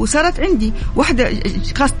 وصارت عندي واحدة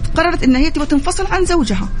قررت إن هي تبغى تنفصل عن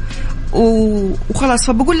زوجها وخلاص.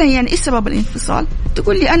 فبقول لها يعني إيش سبب الانفصال؟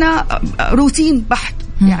 تقول لي أنا روتين بحت،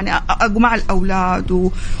 يعني مع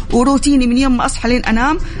الأولاد وروتيني من يوم ما أصحى لين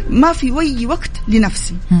أنام، ما في وي وقت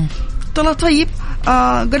لنفسي. طيب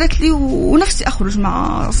قالت لي ونفسي أخرج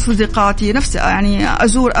مع صديقاتي، نفسي يعني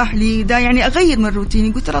أزور أهلي، ده يعني أغير من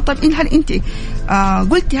روتيني. قلت لها طيب هل أنت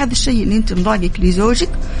قلتي هذا الشيء اللي أنت مضايقك لزوجك؟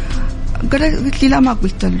 قالت لي لا ما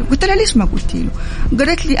قلت له. قلت لها ليش ما قلتي له؟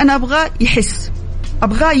 قالت لي أنا أبغى يحس،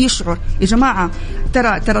 أبغى يشعر. يا جماعة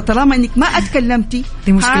ترى طالما إنك ما أتكلمتي،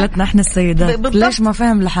 دي مشكلتنا إحنا السيدات، ليش ما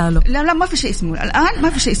فهم لحاله؟ لا ما في شيء اسمه الآن، ما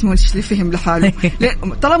في شيء اسمه اللي فهم لحاله.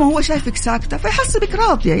 طالما هو شايفك ساكتة فيحسبك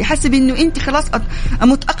راضية، يحسب إنه أنت خلاص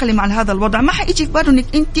متأقلم على هذا الوضع، ما حيجي في باله إنك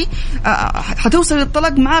أنت حتوصل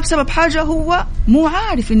للطلاق معاه بسبب حاجة هو مو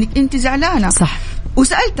عارف إنك أنت زعلانة. صح.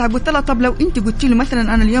 وسألتها قلت لها طب لو أنت قلت له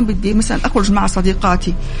مثلا أنا اليوم بدي مثلا أخرج مع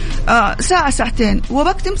صديقاتي ساعة ساعتين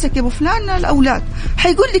وبك تمسك يا أبو فلان الأولاد،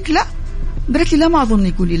 حيقول لك لا؟ قالت لي لا ما أظن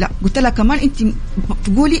يقول لي لا. قلت لها كمان أنت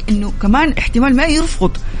تقولي إنه كمان احتمال ما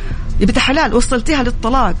يرفض. يبقى حلال وصلتيها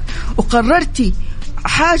للطلاق وقررتي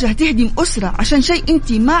حاجة هتهدم أسرة عشان شيء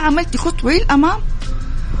أنت ما عملتي خطوة للأمام.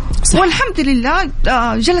 والحمد لله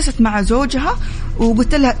جلست مع زوجها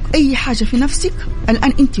وقلت لها أي حاجة في نفسك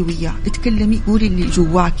الآن أنت وياه اتكلمي، قولي اللي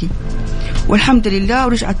جواكي. والحمد لله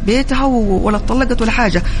ورجعت بيتها ولا طلقت ولا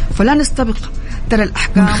حاجة. فلا نستبق ترى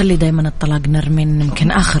الأحكام، نخلي دايما الطلاق نرمين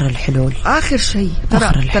يمكن آخر الحلول، آخر شيء.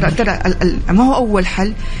 ترى ما هو أول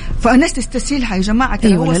حل، فالناس تستسهلها يا جماعة.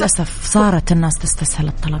 أيوة للأسف صارت الناس تستسهل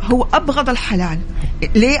الطلاق. هو أبغض الحلال.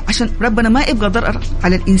 ليه؟ عشان ربنا ما يبغى ضرر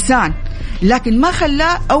على الإنسان، لكن ما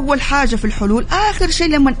خلاه أول حاجة في الحلول. آخر شيء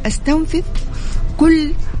لما أستنفذ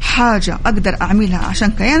كل حاجة أقدر أعملها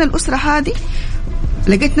عشان كيان الأسرة هذه،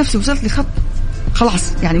 لقيت نفسي وصلت لخط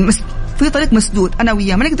خلاص يعني في طريق مسدود أنا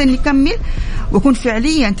وياه ما نقدر نكمل، وكون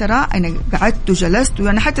فعليا ترى أنا قعدت وجلست.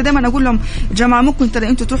 وأنا حتى دائما أقول لهم جماعة ممكن ترى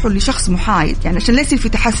أنتوا تروحوا لشخص محايد يعني عشان لا يصير في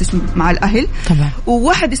تحسس مع الأهل طبعا.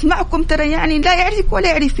 وواحد يسمعكم ترى يعني لا يعرفك ولا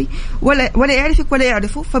يعرفي ولا يعرفك ولا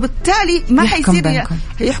يعرفه، فبالتالي ما حيصير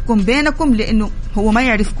يحكم بينكم لأنه هو ما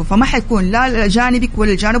يعرفكم، فما حيكون لا جانبك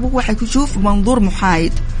ولا جانبه، هو حيشوف منظور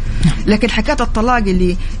محايد. لكن حكاية الطلاق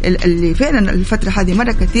اللي فعلا الفترة هذه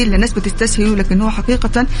مرة كثير للناس بتستسهلوا، لكن هو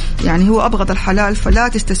حقيقة يعني هو أبغض الحلال، فلا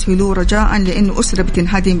تستسهلوا رجاء، لأنه أسرة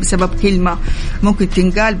بتنهدم بسبب كلمة ممكن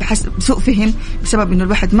تنقال بحسب سوء فهم، بسبب إنه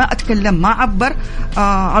الواحد ما أتكلم ما عبر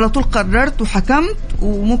على طول قررت وحكمت،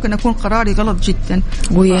 وممكن أكون قراري غلط جدا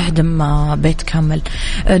ويهدم بيت كامل.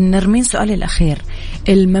 نرمين سؤالي الأخير،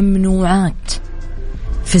 الممنوعات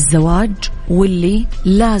في الزواج واللي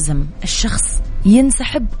لازم الشخص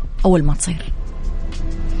ينسحب أول ما تصير.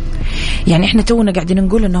 يعني إحنا تونا قاعدين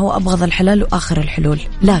نقول إنه هو أبغض الحلال وآخر الحلول،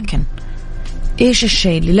 لكن إيش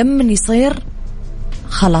الشيء اللي لما يصير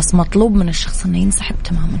خلاص مطلوب من الشخص إنه ينسحب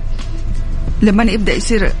تماما؟ لما يبدأ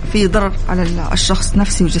يصير في ضرر على الشخص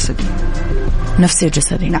نفسي وجسدي. نفسي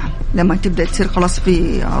وجسدي. نعم، لما تبدأ تصير خلاص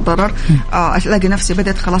في ضرر، ألاقي نفسي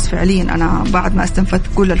بدأت خلاص فعليا أنا بعد ما استنفذت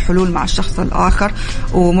كل الحلول مع الشخص الآخر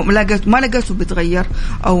وما لقيته بيتغير،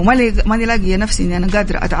 أو ما لاقي نفسي إني أنا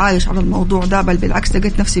قادرة أتعايش على الموضوع ده، بل بالعكس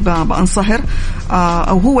لقيت نفسي بأنصهر،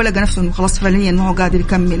 أو هو لقى نفسه إنه خلاص فعليا ما هو قادر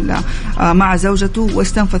يكمل مع زوجته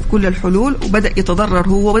واستنفذ كل الحلول وبدأ يتضرر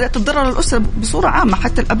هو، وبدأت تتضرر الأسرة بصورة عامة،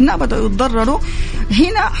 حتى الأبناء بدأوا يتضرروا.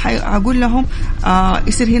 هنا أقول لهم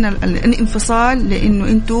يصير هنا الانفصال، لأنه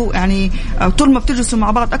أنتوا يعني طول ما بتجلسوا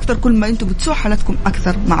مع بعض أكثر كل ما أنتوا بتسوء حالتكم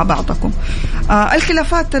أكثر مع بعضكم.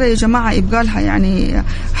 الخلافات ترى يا جماعة يبقى لها يعني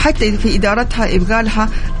حتى في إدارتها يبقى لها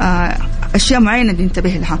أشياء معينة ننتبه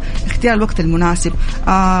لها، اختيار الوقت المناسب،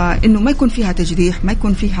 إنه ما يكون فيها تجريح، ما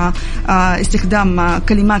يكون فيها استخدام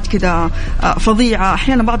كلمات كده فظيعة.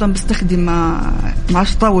 أحيانا بعضهم بيستخدم مع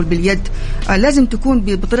تطاول باليد، لازم تكون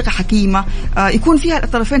بطريقة حكيمة، يكون فيها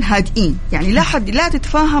الطرفين هادئين، يعني لا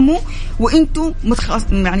تتفاهموا وإنتوا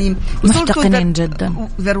يعني محتقنين جدا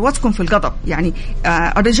ذروتكم في الغضب. يعني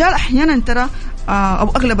الرجال أحيانا ترى أو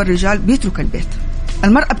أغلب الرجال بيترك البيت،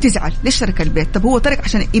 المرأة بتزعل ليش ترك البيت؟ طب هو ترك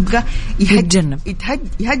عشان يبقى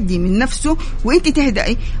يهدي من نفسه وانت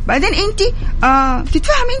تهدئي، بعدين انت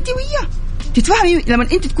تتفاهمي انت وياه، تتفاهمي لما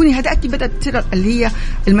انت تكوني هدأتي بدأت تصير اللي هي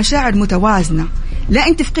المشاعر متوازنة، لا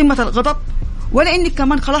انت في قمة الغضب ولا انك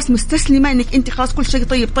كمان خلاص مستسلمة انك انت خلاص كل شيء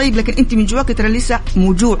طيب لكن انت من جواك ترى لسه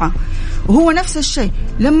موجوعة. وهو نفس الشيء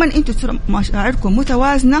لما انتوا تصير مشاعركم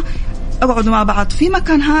متوازنة، اقعدوا مع بعض في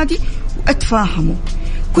مكان هادي واتفاهموا،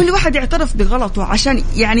 كل واحد يعترف بغلطه عشان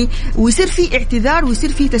يعني ويصير في اعتذار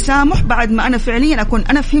ويصير في تسامح بعد ما أنا فعليا أكون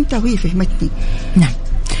أنا فهمتها وهي فهمتني. نعم.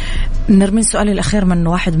 نرمين سؤالي الأخير من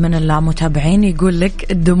واحد من المتابعين يقول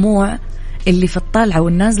لك الدموع اللي في الطالعة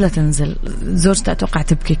والنازلة تنزل، زوجته أتوقع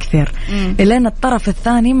تبكي كثير إلين الطرف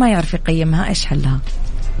الثاني ما يعرف يقيمها، إيش حلها؟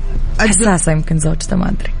 حساسة يمكن زوجته ما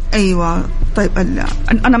أدري. أيوة طيب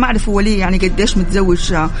أنا ما أعرف هو ليه يعني قديش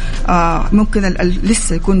متزوج، ممكن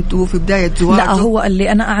لسه كنت في بداية زواجه. لا هو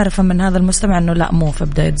اللي أنا أعرفه من هذا المستمع إنه لا مو في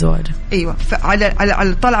بداية زواجه. أيوة على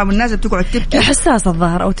الطلعة والنازل تقعد تبكي حساسة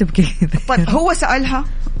الظاهر أو تبكي. طيب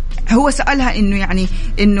هو سألها إنه يعني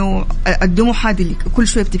إنه الدموع هذه اللي كل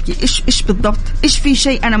شوية بتبكي إيش بالضبط؟ إيش في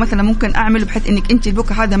شيء أنا مثلا ممكن أعمله بحيث إنك أنت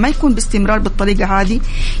البكاء هذا ما يكون باستمرار بالطريقة هذه؟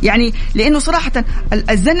 يعني لأنه صراحة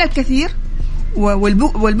الزن الكثير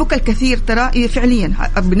والبكاء الكثير ترى فعليا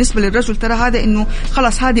بالنسبة للرجل ترى هذا إنه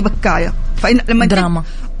خلاص هذه بكاية، فلما دراما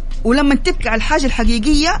ولما تبكي على الحاجة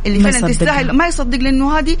الحقيقية اللي فعلا تستاهل ما يصدق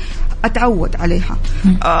لأنه هذه أتعود عليها.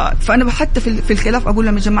 فأنا حتى في الخلاف أقول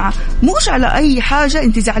لهم يا جماعة مش على أي حاجة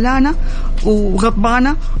أنت زعلانة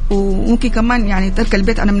وغضبانة وممكن كمان يعني ترك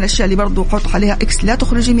البيت. أنا من الأشياء اللي برضو حط عليها إكس، لا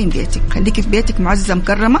تخرجي من بيتك، خليكي في بيتك معززة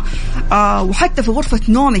مكرمة. وحتى في غرفة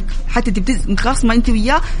نومك حتى تبتدي خاصة أنت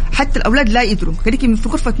وياه، حتى الأولاد لا يدروا، خليكي في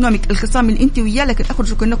غرفة نومك الخصام اللي أنت وياه، لكن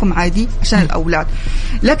أخرجوا كأنكم عادي عشان الأولاد.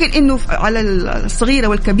 لكن إنه على الصغيرة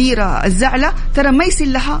والكبيرة الزعلة ترى ما يصير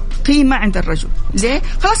لها قيمة عند الرجل. ليه؟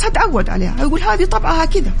 خلاص هتعود عليها، يقول هذه طبعها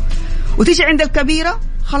كده. وتيجي عند الكبيرة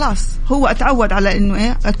خلاص هو اتعود على انه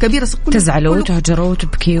ايه الكبيره تزعل وتهجر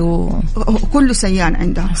وتبكي كله سيان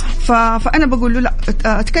عندها. فانا بقول له لا،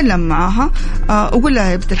 اتكلم معها اقول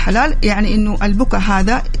لها يا بنت الحلال يعني انه البكاء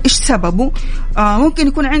هذا ايش سببه؟ ممكن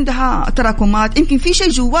يكون عندها تراكمات، يمكن في شيء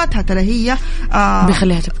جواتها ترى هي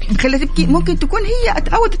بيخليها تبكي. ممكن تكون هي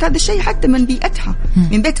اتعودت هذا الشيء حتى من بيئتها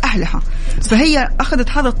من بيت اهلها، فهي اخذت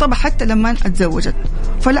هذا الطبع حتى لما اتزوجت.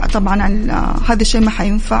 فلا طبعا هذا الشيء ما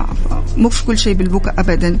حينفع، مش كل شيء بالبكاء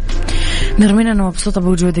ابدا. نرمين أنا مبسوطة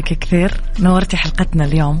بوجودك كثير، نورتي حلقتنا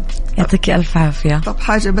اليوم، يعطيك ألف عافية. طب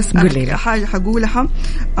حاجة بس حاجة حقولها،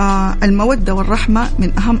 المودة والرحمة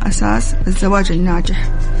من أهم أساس الزواج الناجح،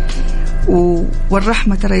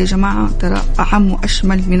 والرحمة ترى يا جماعة ترى أعم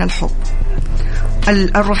وأشمل من الحب.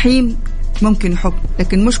 الرحيم ممكن يحب،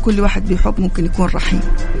 لكن مش كل واحد بيحب ممكن يكون رحيم.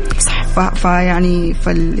 صح. فيعني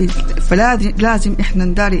فلازم إحنا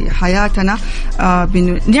نداري حياتنا،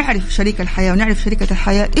 نعرف شريك الحياة ونعرف شريكة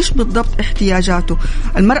الحياة إيش بالضبط احتياجاته.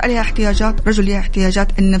 المرأة لها احتياجات، الرجل لها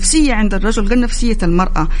احتياجات. النفسية عند الرجل غير نفسية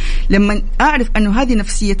المرأة. لما أعرف أنه هذه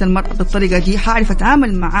نفسية المرأة بالطريقة دي حاعرف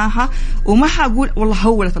أتعامل معاها، وما حقول والله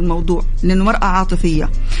هولت الموضوع، لأنه مرأة عاطفية.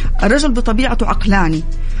 الرجل بطبيعته عقلاني،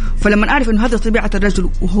 فلما أعرف أنه هذا طبيعة الرجل،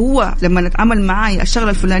 وهو لما نتعامل معاي الشغلة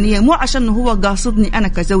الفلانية مو عشان هو قاصدني أنا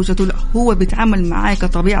كزوجته، لا، هو بيتعامل معاي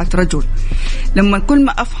كطبيعة رجل. لما كل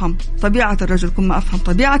ما أفهم طبيعة الرجل كل ما أفهم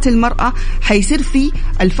طبيعة المرأة، حيصير في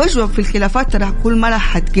الفجوة في الخلافات ترى كل ما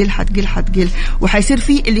حتقل، وحيصير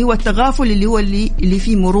في اللي هو التغافل اللي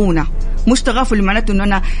فيه مرونة. مش تغافل اللي معناته إنه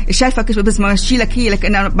أنا شايفك بس ما أمشي لك هي، لك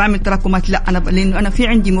أنا بعمل تراكمات، لا، أنا لأنه أنا في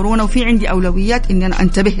عندي مرونة وفي عندي أولويات إني أنا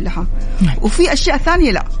أنتبه لها. وفي أشياء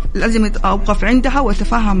ثانية لا، لازم أوقف عندها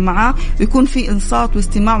وأتفاهم معاه، ويكون في إنصات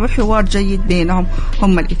واستماع وحوار جيد بينهم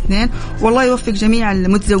هم الاثنين. والله يوفق جميع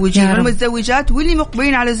المتزوجين والمتزوجات واللي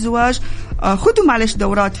مقبلين على الزواج. خذوا معلش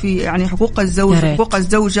دورات في يعني حقوق الزوج وحقوق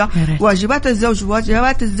الزوجة، واجبات الزوج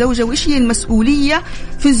وواجبات الزوجة، وإيش هي المسؤولية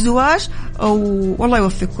في الزواج. والله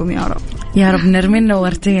يوفقكم يا رب. يا رب. نرمين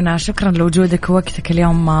نورتينا، شكرا لوجودك ووقتك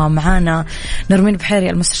اليوم معنا. نرمين بحيري،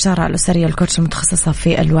 المستشارة الأسرية الكوتش المتخصصة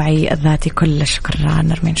في الوعي الذاتي. كل الشكر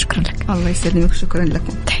نرمين، شكرا لك. الله يسلمك، شكرا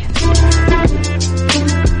لكم.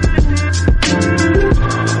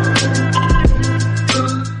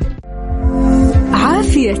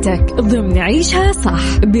 عافيتك ضمن عيشها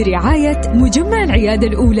صح برعاية مجمع العيادة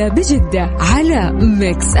الأولى بجدة على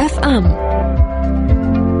ميكس اف ام.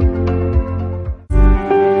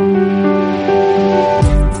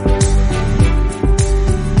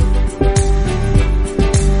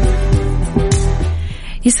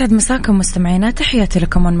 يسعد مساكم مستمعينا، تحياتي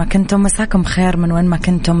لكم وين ما كنتم، مساكم خير من وين ما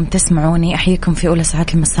كنتم تسمعوني. أحييكم في أولى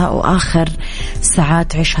ساعات المساء وآخر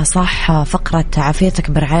ساعات عيشها صح، فقرة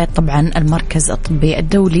عافيتك برعاية طبعا المركز الطبي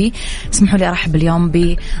الدولي. اسمحوا لي أرحب اليوم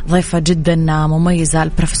بضيفة جدا مميزة،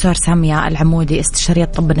 البروفيسور سامية العمودي، استشارية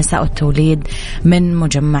طب النساء والتوليد من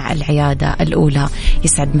مجمع العيادة الأولى.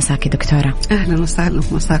 يسعد مساكي دكتورة. أهلا وسهلا،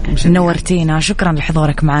 مساكم جميعا. نورتينا، شكرا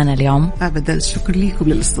لحضورك معنا اليوم. أبدا، شكر لكم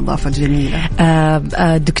للاستضافة الجميلة.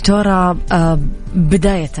 دكتورة،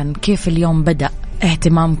 بداية كيف اليوم بدأ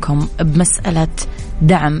اهتمامكم بمسألة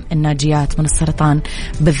دعم الناجيات من السرطان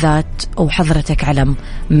بالذات، وحضرتك علم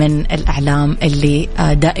من الأعلام اللي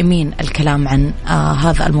دائمين الكلام عن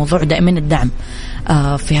هذا الموضوع، دائمين الدعم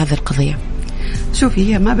في هذه القضية؟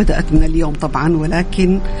 شوفي، هي ما بدأت من اليوم طبعا،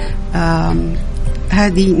 ولكن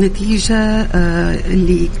هذه نتيجة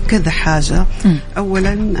لكذا حاجة.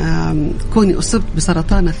 أولا كوني أصبت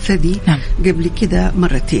بسرطان الثدي قبل كده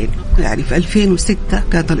مرتين، يعني في 2006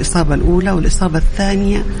 كانت الإصابة الأولى، والإصابة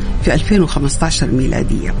الثانية في 2015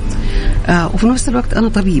 ميلادية. وفي نفس الوقت أنا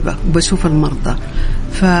طبيبة وبشوف المرضى،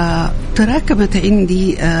 فتراكمت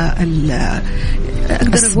عندي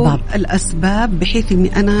أقدر أقول الأسباب، بحيث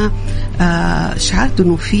أني أنا شعرت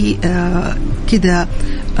أنه في كده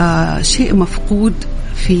شيء مفقود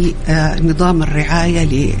في نظام الرعاية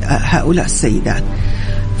لهؤلاء السيدات.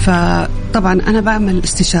 فطبعا أنا بعمل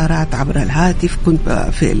استشارات عبر الهاتف. كنت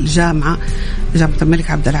في جامعة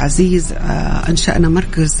الملك عبد العزيز، أنشأنا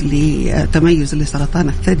مركز لتميز لسرطان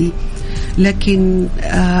الثدي، لكن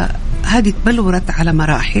هذه تبلورت على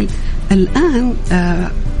مراحل. الآن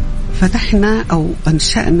فتحنا أو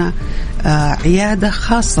أنشأنا عيادة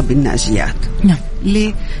خاصة بالناجيات.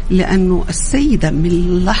 ليه؟ لأنه السيدة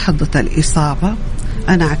من لحظة الإصابة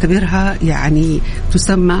أنا أعتبرها يعني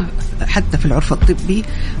تسمى حتى في العرف الطبي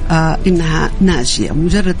إنها ناجية،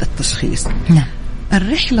 مجرد التشخيص.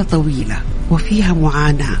 الرحلة طويلة وفيها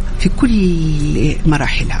معاناة في كل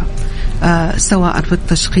مراحلها، سواء في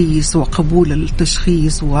التشخيص وقبول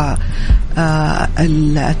التشخيص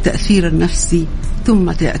والتأثير النفسي،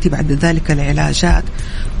 ثم تأتي بعد ذلك العلاجات.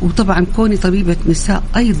 وطبعا كوني طبيبة نساء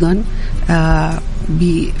أيضا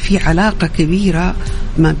في علاقة كبيرة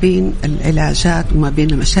ما بين العلاجات وما بين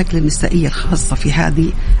المشاكل النسائية الخاصة في هذه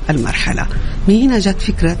المرحلة. من هنا جت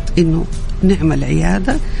فكرة إنه نعمل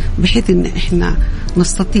عيادة بحيث إن إحنا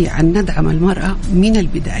نستطيع أن ندعم المرأة من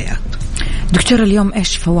البدايات. دكتور، اليوم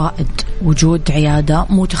إيش فوائد وجود عيادة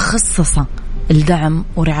متخصصة لدعم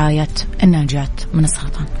ورعاية الناجيات من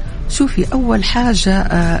السرطان؟ شوفي، أول حاجة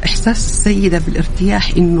إحساس السيدة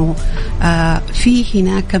بالارتياح إنه في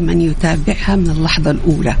هناك من يتابعها من اللحظة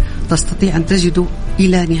الأولى، تستطيع أن تجده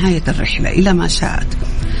إلى نهاية الرحلة إلى ما شاءت.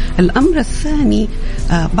 الأمر الثاني،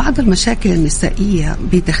 بعض المشاكل النسائية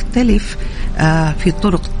بتختلف في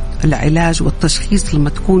طرق العلاج والتشخيص لما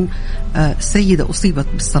تكون سيدة أصيبت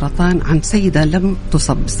بالسرطان عن سيدة لم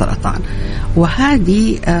تصب بالسرطان.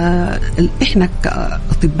 وهذه إحنا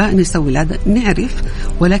كأطباء نساء ولادة نعرف،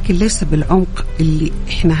 ولكن ليس بالعمق اللي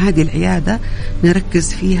إحنا هذه العيادة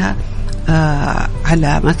نركز فيها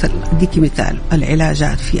على مثل ديكي مثال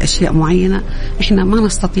العلاجات في أشياء معينة إحنا ما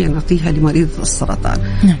نستطيع نعطيها لمريض السرطان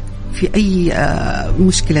في أي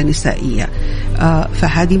مشكلة نسائية.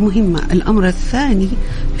 فهذه مهمة. الأمر الثاني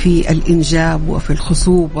في الإنجاب وفي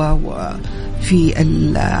الخصوبة وفي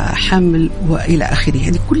الحمل وإلى آخره،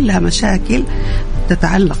 هذه كلها مشاكل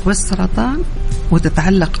تتعلق بالسرطان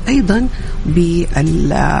وتتعلق أيضا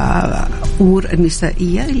بالأمور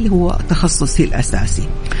النسائية اللي هو تخصصي الأساسي.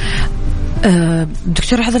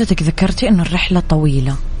 دكتورة، حضرتك ذكرتي أن الرحلة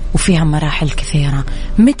طويلة وفيها مراحل كثيرة.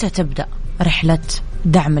 متى تبدأ رحلة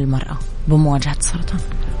دعم المرأة بمواجهة السرطان؟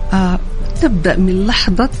 تبدأ من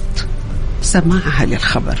لحظة سماعها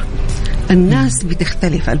للخبر. الناس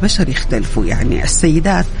بتختلف، البشر يختلفوا. يعني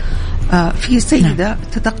السيدات في سيدة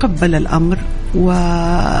تتقبل الأمر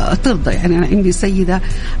وترضى. يعني أنا عندي سيدة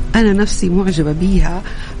أنا نفسي معجبة بيها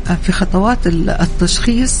في خطوات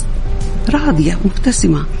التشخيص، راضية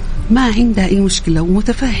مبتسمة ما عندها أي مشكلة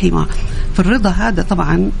ومتفهمة. في الرضا هذا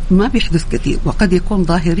طبعا ما بيحدث كثير، وقد يكون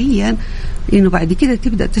ظاهريا إنه بعد كده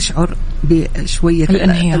تبدأ تشعر بشوية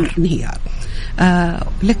الانهيار.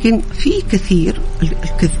 لكن في كثير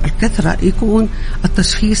الكثرة يكون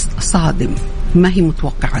التشخيص صادم ما هي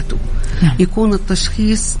متوقعته. يكون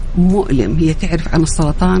التشخيص مؤلم، هي تعرف عن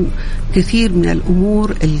السرطان كثير من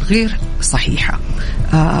الأمور الغير صحيحة،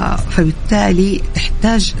 فبالتالي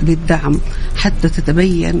تحتاج للدعم حتى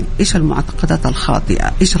تتبين إيش المعتقدات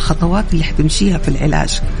الخاطئة، إيش الخطوات اللي حتمشيها في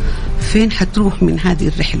العلاج، فين حتروح من هذه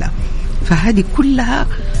الرحلة. فهذه كلها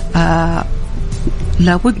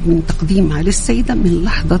لابد من تقديمها للسيدة من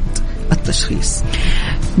لحظة التشخيص.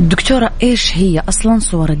 دكتورة، إيش هي أصلا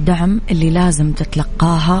صور الدعم اللي لازم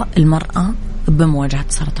تتلقاها المرأة بمواجهة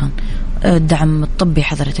السرطان؟ الدعم الطبي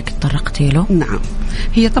حضرتك تطرقتي له. نعم،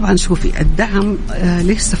 هي طبعا شوفي الدعم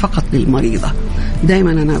ليس فقط للمريضة.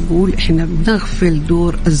 دائما أنا أقول إحنا بنغفل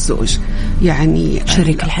دور الزوج، يعني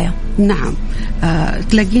شريك الحياة. نعم،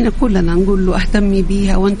 تلاقينا كلنا نقول له اهتمي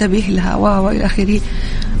بيها وانتبه لها وإلى آخره.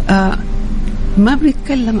 ما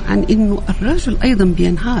بنتكلم عن إنه الرجل أيضا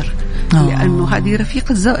بينهار لأنه هذه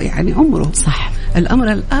رفيقة يعني عمره. صح.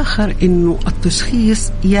 الأمر الآخر إنه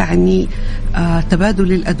التشخيص يعني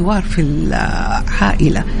تبادل الأدوار في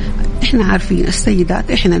العائلة. إحنا عارفين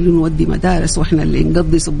السيدات إحنا اللي نودي مدارس، وإحنا اللي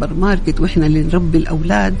نقضي سوبر ماركت، وإحنا اللي نربي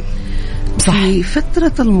الأولاد. صح. في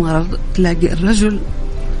فترة المرض تلاقي الرجل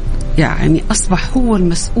يعني أصبح هو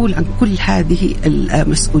المسؤول عن كل هذه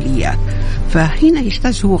المسؤوليات، فهنا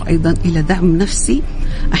يحتاج هو أيضا إلى دعم نفسي.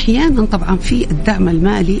 أحيانا طبعا في الدعم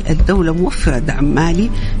المالي، الدولة موفرة دعم مالي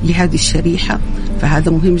لهذه الشريحة،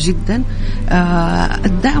 فهذا مهم جدا.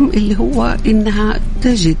 الدعم اللي هو إنها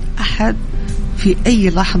تجد أحد في أي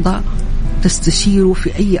لحظة تستشيره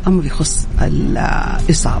في أي أمر يخص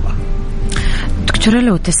الإصابة. دكتورة،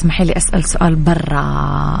 لو تسمحي لي أسأل سؤال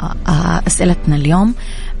برا أسئلتنا اليوم.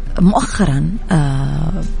 مؤخرا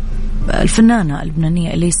الفنانة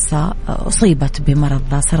اللبنانية إليسا أصيبت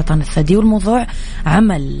بمرض سرطان الثدي، والموضوع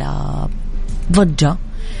عمل ضجة،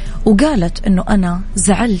 وقالت أنه أنا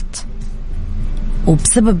زعلت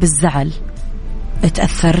وبسبب الزعل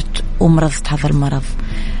اتأثرت ومرضت هذا المرض.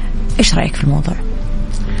 إيش رأيك في الموضوع؟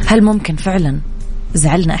 هل ممكن فعلا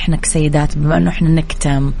زعلنا إحنا كسيدات بما أنه إحنا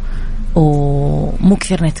نكتم ومو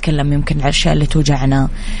كثير نتكلم يمكن على الأشياء اللي توجعنا،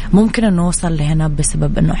 ممكن أن نوصل لهنا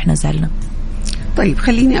بسبب أنه إحنا زعلنا؟ طيب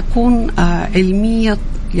خليني أكون علمية،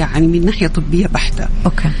 يعني من ناحية طبية بحتة.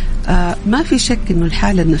 أوكي. ما في شك أنه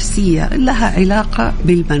الحالة النفسية لها علاقة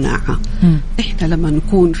بالمناعة. إحنا لما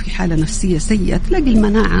نكون في حالة نفسية سيئة تلاقي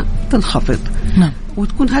المناعة تنخفض. نعم.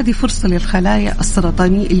 وتكون هذه فرصة للخلايا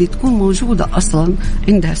السرطانية اللي تكون موجودة أصلا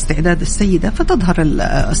عندها استعداد السيدة فتظهر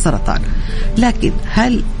السرطان. لكن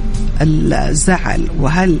هل الزعل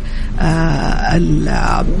وهل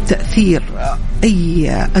التأثير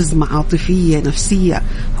أي أزمة عاطفية نفسية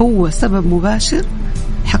هو سبب مباشر؟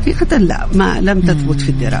 حقيقة لا، ما لم تثبت في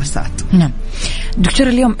الدراسات. نعم. دكتور،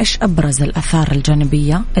 اليوم إيش أبرز الآثار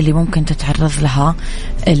الجانبية اللي ممكن تتعرض لها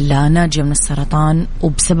الناجية من السرطان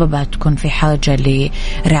وبسببها تكون في حاجة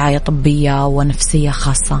لرعاية طبية ونفسية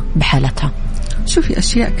خاصة بحالتها؟ شوفي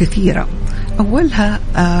أشياء كثيرة. أولها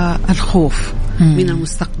الخوف. من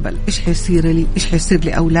المستقبل، إيش حيصير لي، إيش حيصير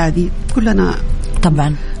لأولادي. كلنا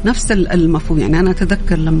طبعا نفس المفهوم. يعني أنا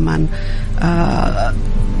أتذكر لما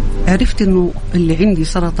عرفت إنه اللي عندي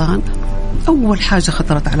سرطان، أول حاجة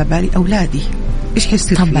خطرت على بالي أولادي، إيش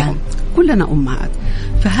حيصير فيهم. كلنا أمهات،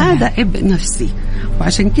 فهذا عبء نفسي.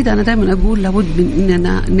 وعشان كده أنا دائما أقول لابد من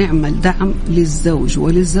إننا نعمل دعم للزوج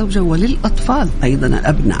وللزوجة وللأطفال أيضا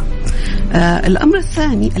الأبناء. الأمر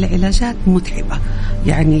الثاني، العلاجات متعبة.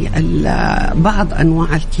 يعني بعض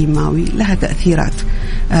أنواع الكيماوي لها تأثيرات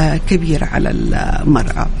كبيرة على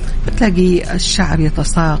المرأة. بتلاقي الشعر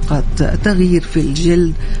يتساقط، تغيير في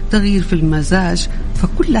الجلد، تغيير في المزاج،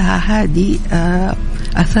 فكلها هذه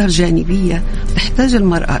آثار جانبية تحتاج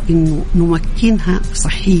المرأة إنه نمكنها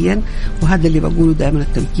صحيا. وهذا اللي بقوله دائما،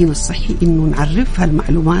 التمكين الصحي، إنه نعرفها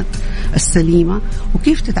المعلومات السليمة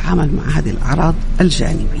وكيف تتعامل مع هذه الأعراض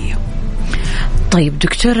الجانبية. طيب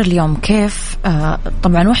دكتور، اليوم كيف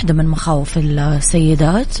طبعا واحدة من مخاوف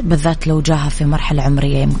السيدات بالذات لو جاها في مرحلة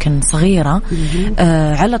عمرية يمكن صغيرة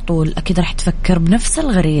على طول أكيد راح تفكر بنفس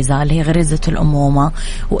الغريزة اللي هي غريزة الأمومة،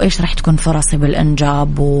 وإيش راح تكون فرصي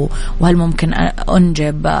بالإنجاب، وهل ممكن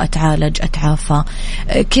أنجب، أتعالج، أتعافى.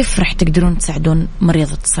 كيف راح تقدرون تساعدون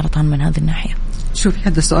مريضة السرطان من هذه الناحية؟ شوف،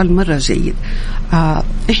 هذا سؤال مرة جيد.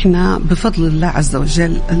 إحنا بفضل الله عز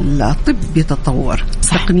وجل الطب بيتطور،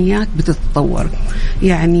 التقنيات بتتطور.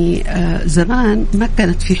 يعني زمان ما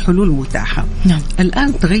كانت في حلول متاحة.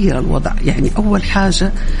 الآن تغير الوضع. يعني أول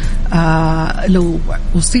حاجة، لو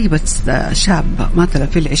أصيبت شابة مثلا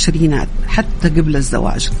في العشرينات حتى قبل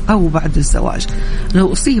الزواج أو بعد الزواج،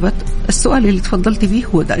 لو أصيبت، السؤال اللي تفضلت به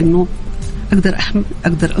هو ده، إنه أقدر أحمل،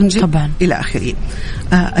 أقدر أنجب طبعا. إلى آخره.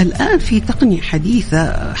 الآن في تقنية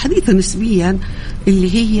حديثة نسبيا،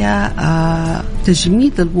 اللي هي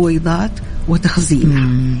تجميد البويضات وتخزينها.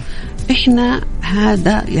 إحنا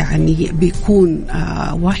هذا يعني بيكون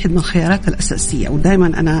واحد من الخيارات الأساسية.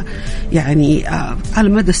 ودائما أنا يعني على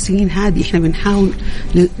مدى السنين هذه إحنا بنحاول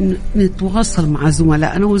نتواصل مع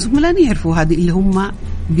زملائنا وزملائنا يعرفوا هذه اللي هم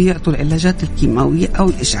بيعطوا العلاجات الكيماوية أو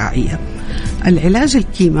الإشعاعية. العلاج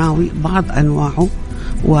الكيماوي بعض أنواعه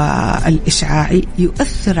والإشعاعي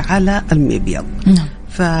يؤثر على المبيض،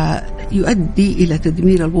 فيؤدي إلى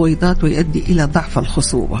تدمير البويضات ويؤدي إلى ضعف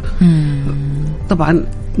الخصوبة. طبعا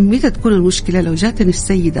متى تكون المشكلة؟ لو جاتني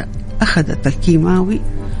السيدة أخذت الكيماوي،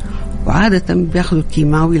 وعادة بياخذوا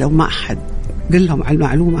الكيماوي لو ما أحد قال لهم على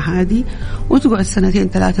المعلومة هذه، وتقعد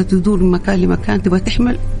 2-3 تدور من مكان لمكان، تبغى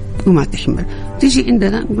تحمل وما تحمل. تيجي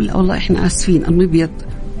عندنا نقول لا والله إحنا آسفين، المبيض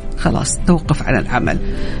خلاص توقف على العمل.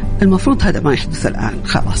 المفروض هذا ما يحدث الآن.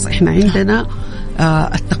 خلاص إحنا عندنا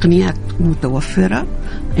التقنيات متوفرة،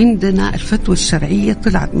 عندنا الفتوى الشرعية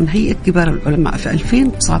طلعت من هيئة كبار العلماء في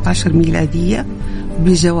 2019 ميلادية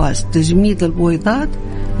بجواز تجميد البويضات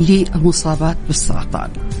للمصابات بالسرطان.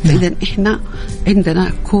 فإذا إحنا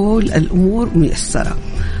عندنا كل الأمور ميسرة.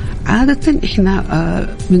 عادة إحنا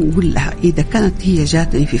بنقول لها إذا كانت هي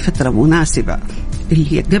جاتني في فترة مناسبة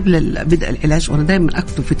اللي هي قبل بدء العلاج، وأنا دائما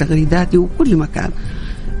أكتب في تغريداتي وكل مكان،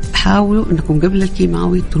 حاولوا أنكم قبل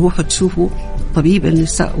الكيماوي تروحوا تشوفوا طبيب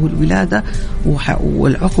النساء والولادة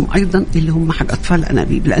والعقم أيضا اللي هم حق أطفال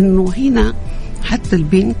الأنابيب، لأنه هنا حتى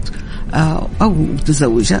البنت أو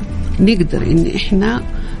متزوجة نقدر إن إحنا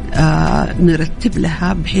نرتب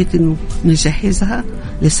لها بحيث إنه نجهزها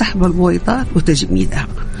لسحب البويضات وتجميدها.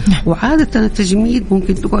 وعادة التجميد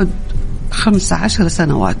ممكن تقعد 15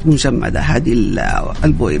 سنوات مجمدة هذه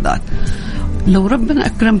البويضات. لو ربنا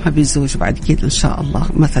أكرمها بالزوج بعد كده إن شاء الله،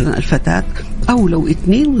 مثلا الفتاة، أو لو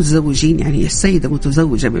 2 متزوجين، يعني السيدة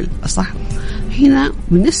متزوجة بالأصح، هنا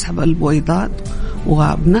بنسحب البويضات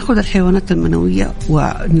وبناخذ الحيوانات المنوية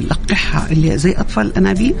ونلقحها اللي زي أطفال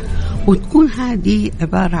الأنابيب، وتكون هذه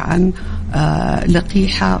عبارة عن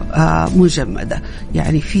لقيحة مجمدة.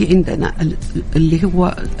 يعني في عندنا اللي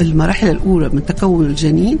هو المراحل الأولى من تكون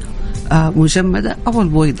الجنين مجمدة، أو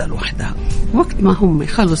البويضة لوحدها. وقت ما هم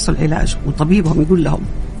يخلصوا العلاج وطبيبهم يقول لهم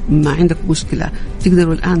ما عندك مشكلة،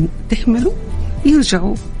 تقدروا الآن تحملوا،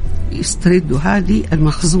 يرجعوا يستردوا هذه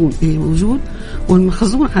المخزون اللي موجود.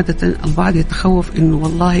 والمخزون عادة البعض يتخوف إنه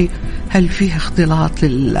والله هل فيها اختلاط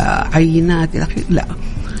للعينات؟ لا،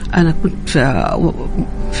 أنا كنت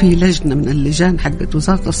في لجنة من اللجان حقت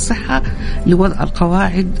وزارة الصحة لوضع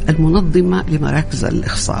القواعد المنظمة لمراكز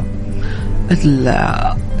الإخصاب.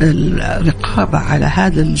 الرقابة على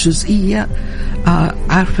هذا الجزئية،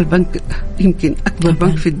 عارف البنك يمكن أكبر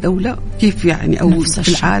بنك في الدولة كيف يعني، أو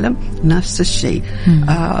في العالم نفس الشيء.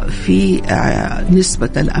 في نسبة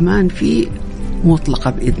الأمان في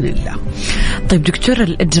مطلقة بإذن الله. طيب دكتور،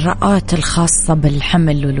 الإجراءات الخاصة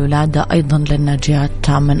بالحمل والولادة أيضا للناجيات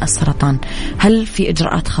من السرطان، هل في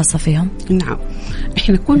إجراءات خاصة فيهم؟ نعم،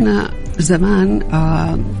 إحنا كنا زمان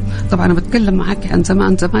طبعا أنا بتكلم معك عن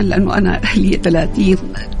زمان لأنه أنا لي 30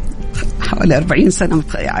 حوالي 40 سنة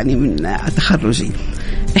يعني من تخرجي.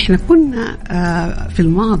 إحنا كنا في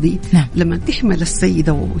الماضي نعم. لما تحمل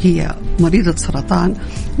السيدة وهي مريضة سرطان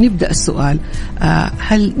نبدأ السؤال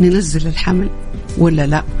هل ننزل الحمل ولا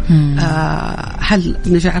لا؟ هل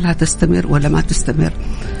نجعلها تستمر ولا ما تستمر؟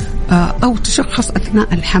 أو تشخص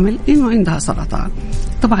أثناء الحمل إنه عندها سرطان.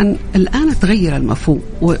 طبعا الآن تغير المفهوم،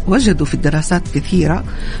 ووجدوا في الدراسات كثيرة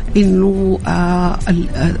إنه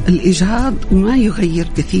الإجهاض ما يغير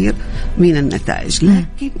كثير من النتائج،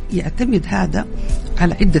 لكن يعتمد هذا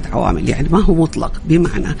على عدة عوامل، يعني ما هو مطلق،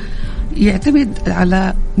 بمعنى يعتمد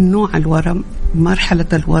على نوع الورم، مرحلة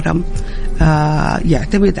الورم،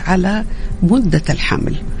 يعتمد على مدة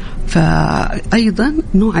الحمل، فأيضا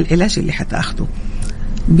نوع العلاج اللي حتاخده.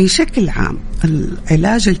 بشكل عام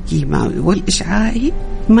العلاج الكيماوي والإشعاعي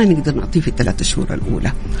ما نقدر نعطيه في 3 شهور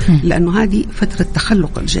الأولى، لأنه هذه فترة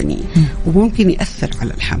تخلق الجنين وممكن يأثر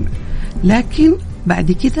على الحمل. لكن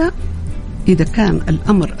بعد كده إذا كان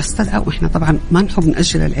الأمر استدعى، وإحنا طبعا ما نحب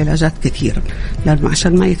نأجل العلاجات كثيرا لأنه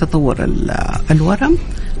عشان ما يتطور الورم،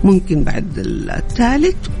 ممكن بعد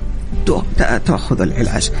الثالث تأخذ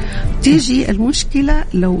العلاج. تيجي المشكلة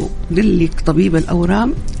لو قال لك طبيب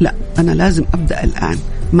الأورام لا أنا لازم أبدأ الآن،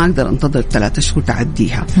 ما أقدر أنتظر 3 شهور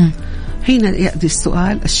تعديها. هنا يأتي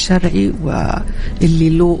السؤال الشرعي واللي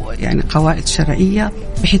له يعني قواعد شرعية،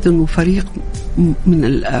 بحيث أنه فريق من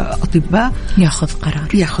الأطباء يأخذ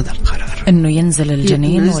القرار أنه ينزل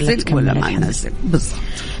الجنين ولا ما ينزل بالضبط.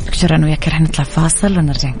 دكتور أنا وياك رح نطلع فاصل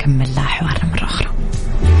ونرجع نكمل حوارنا مرة أخرى.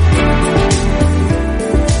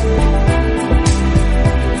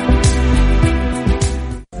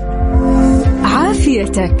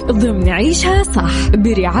 عافيتك ضمن عيشها صح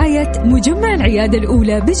برعاية مجمع العيادة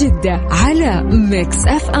الأولى بجدة على ميكس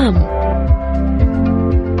اف ام.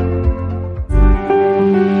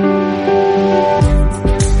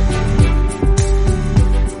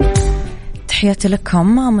 تحياتي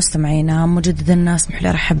لكم مستمعينا مجددا. اسمحوا لي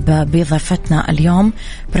ارحب بضيفتنا اليوم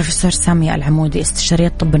بروفيسور سامية العمودي،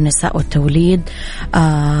 استشارية طب النساء والتوليد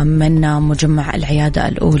من مجمع العيادة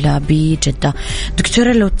الأولى بجدة.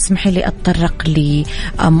 دكتورة لو تسمحي لي أتطرق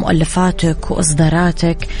لمؤلفاتك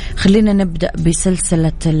وإصداراتك، خلينا نبدأ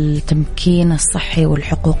بسلسلة التمكين الصحي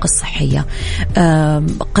والحقوق الصحية.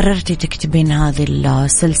 قررتي تكتبين هذه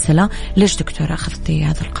السلسلة، ليش دكتورة أخذتي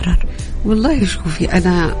هذا القرار؟ والله شوفي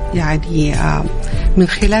أنا يعني من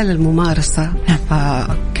خلال الممارسة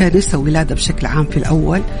كنساء ولادة بشكل عام في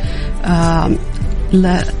الأول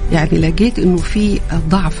يعني لقيت إنه في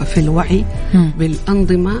ضعف في الوعي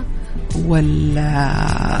بالأنظمة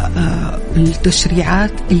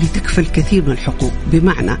والتشريعات اللي تكفل كثير من الحقوق.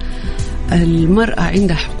 بمعنى المرأة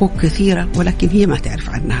عندها حقوق كثيرة ولكن هي ما تعرف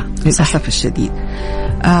عنها للأسف الشديد.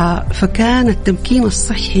 فكان التمكين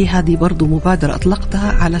الصحي هذه برضو مبادرة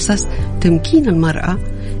أطلقتها على أساس تمكين المرأة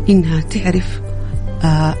إنها تعرف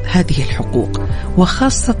هذه الحقوق،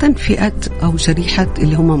 وخاصة فئة أو شريحة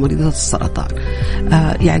اللي هم مريضات السرطان.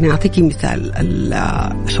 يعني أعطيك مثال،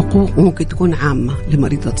 الحقوق ممكن تكون عامة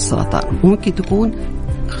لمريضات السرطان وممكن تكون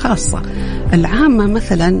خاصة. العامة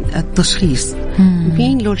مثلا التشخيص،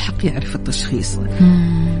 مين له الحق يعرف التشخيص؟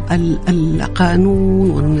 القانون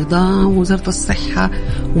والنظام ووزارة الصحة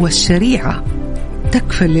والشريعة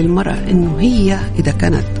تكفل للمرأة إنه هي إذا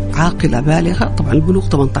كانت عاقلة بالغة، طبعا البلوغ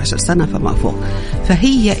 18 سنة فما فوق،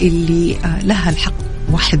 فهي اللي لها الحق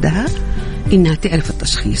وحدها إنها تعرف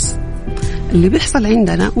التشخيص. اللي بيحصل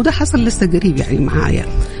عندنا وده حصل لسه قريب يعني معايا،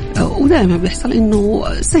 ودائما بيحصل إنه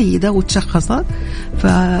سيدة وتشخصت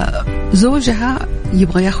فزوجها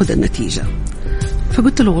يبغى ياخد النتيجة،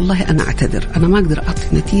 فقلت له والله أنا أعتذر، أنا ما أقدر أعطي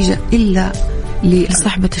نتيجة إلا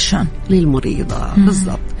لصاحبة الشأن للمريضة.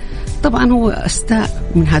 بالضبط. طبعا هو استاء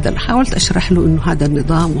من هذا، حاولت أشرح له إنه هذا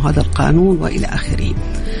النظام وهذا القانون وإلى آخره.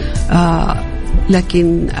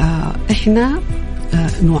 لكن إحنا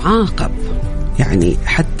نعاقب يعني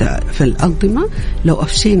حتى في الأنظمة لو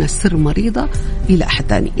أفشينا سر مريضة إلى أحد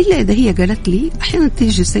ثاني، إلا إذا هي قالت لي. أحيانا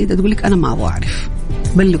تيجي السيدة تقول لك أنا ما أبغى أعرف،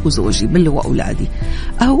 بلغوا زوجي، بلغوا أولادي،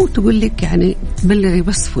 أو تقول لك يعني بلغي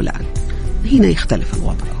بس فلان. هنا يختلف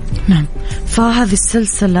الوضع. نعم، فهذه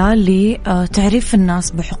السلسلة لتعريف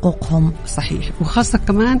الناس بحقوقهم. صحيح، وخاصة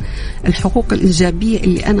كمان الحقوق الإيجابية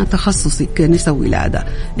اللي أنا تخصصي كنساء ولادة،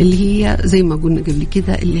 اللي هي زي ما قلنا قبل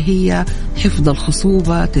كده، اللي هي حفظ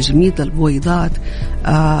الخصوبة، تجميد البويضات،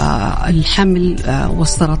 الحمل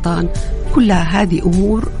والسرطان. كلها هذه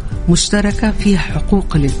أمور مشتركة فيها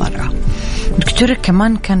حقوق للمرأة. دكتورة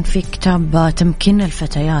كمان كان في كتاب تمكين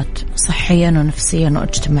الفتيات صحيا ونفسيا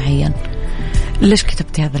واجتماعيا، ليش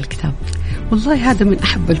كتبتي هذا الكتاب؟ والله هذا من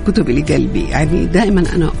أحب الكتب لقلبي. يعني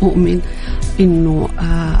دائما أنا أؤمن إنه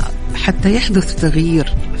حتى يحدث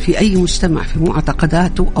تغيير في أي مجتمع في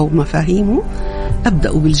معتقداته أو مفاهيمه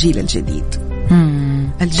أبدأ بالجيل الجديد.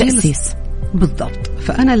 الجيل بالضبط.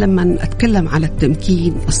 فأنا لما أتكلم على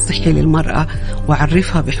التمكين الصحي للمرأة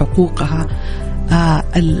وأعرفها بحقوقها،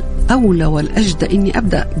 الأولى والأجدى إني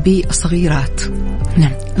أبدأ بالصغيرات.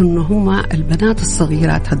 نعم. إنه هما البنات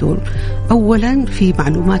الصغيرات هدول أولا في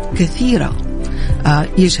معلومات كثيرة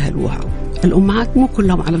يجهلوها. الأمهات مو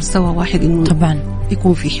كلهم على مستوى واحد إنه طبعا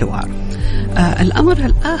يكون في حوار. الأمر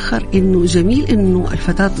الآخر إنه جميل إنه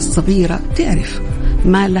الفتاة الصغيرة تعرف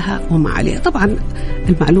ما لها وما عليها. طبعا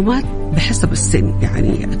المعلومات بحسب السن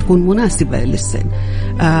يعني تكون مناسبة للسن.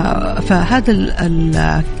 فهذا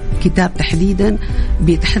الكتاب تحديدا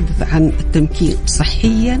بيتحدث عن التمكين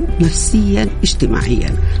صحيا نفسيا اجتماعيا،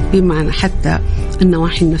 بمعنى حتى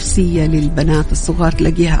النواحي النفسية للبنات الصغار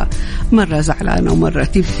تلاقيها مرة زعلانة ومرة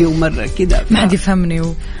تبكي ومرة كده ما حد يفهمني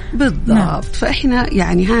بالضبط. نعم. فإحنا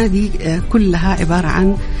يعني هذه كلها عبارة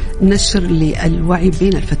عن نشر للوعي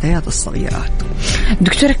بين الفتيات الصغيرات.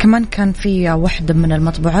 دكتورة كمان كان في واحدة من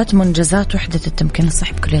المطبوعات منجزات وحدة التمكين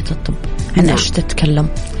الصحي بكلية الطب، عن ايش تتكلم؟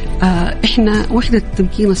 إحنا وحدة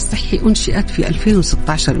التمكين الصحي أنشئت في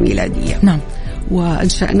 2016 ميلادية. نعم.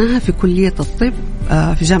 وأنشأناها في كلية الطب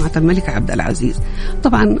في جامعة الملك عبد العزيز.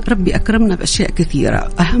 طبعا ربي أكرمنا بأشياء كثيرة،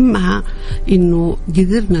 أهمها إنه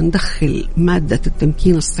قدرنا ندخل مادة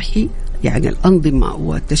التمكين الصحي يعني الأنظمة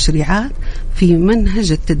والتشريعات في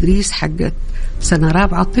منهج التدريس حق سنة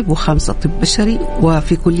 4 طب و5 طب بشري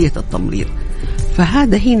وفي كلية التمريض.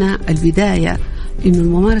 فهذا هنا البداية، إنه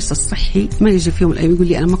الممارس الصحي ما يجي في يوم الأيام يقول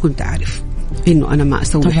لي أنا ما كنت أعرف إنه أنا ما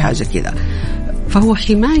أسوي حاجة كده. فهو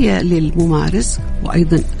حماية للممارس،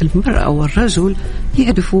 وأيضا المرأة والرجل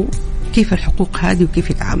يعرفوا كيف الحقوق هذه وكيف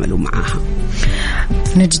يتعاملوا معها.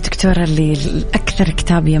 نجد دكتورة اللي الأكثر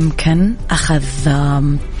كتاب يمكن أخذ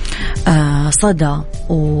صدى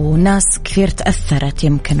وناس كثير تأثرت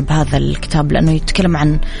يمكن بهذا الكتاب، لأنه يتكلم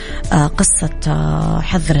عن قصة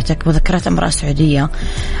حضرتك وذكرت امرأة سعودية.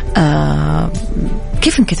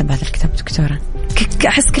 كيف انكتب هذا الكتاب دكتورة؟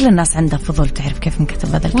 أحس كل الناس عندها فضول تعرف كيف انكتب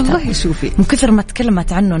هذا الكتاب. والله شوفي، من كثر ما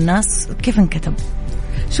تكلمت عنه الناس كيف انكتب.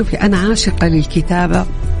 شوفي أنا عاشقة للكتابة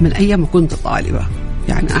من أيام ما كنت طالبة،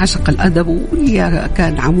 يعني أعشق الأدب، ولي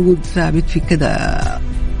كان عمود ثابت في كذا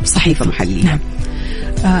صحيفة محلية. نعم.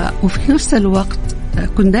 وفي نفس الوقت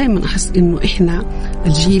كنت دائما أحس إنه إحنا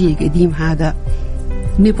الجيل القديم هذا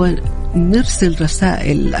نبغى نرسل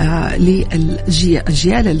رسائل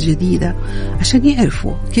للأجيال الجديدة عشان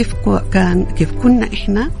يعرفوا كيف كنا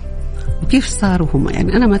إحنا وكيف صاروا هم.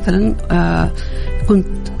 يعني أنا مثلا كنت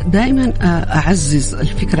دائما أعزز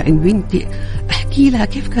الفكرة عند بنتي، أحكي لها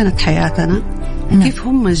كيف كانت حياتنا وكيف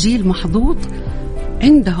هم جيل محظوظ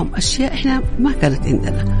عندهم أشياء إحنا ما كانت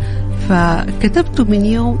عندنا. فكتبت من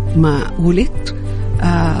يوم ما ولدت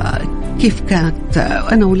كيف كانت.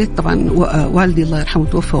 أنا ولدت طبعا والدي الله يرحمه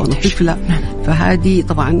توفى وأنا طفلة، فهذه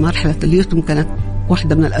طبعا مرحلة اليتم كانت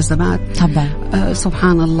واحدة من الأزمات طبعا.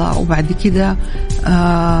 سبحان الله. وبعد كده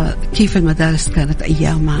كيف المدارس كانت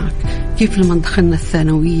أيامها، كيف لما دخلنا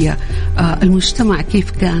الثانوية المجتمع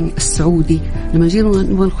كيف كان السعودي. لما جينا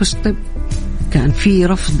نخش طب كان في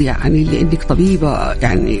رفض، يعني لأنك طبيبة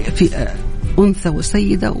يعني في أنثى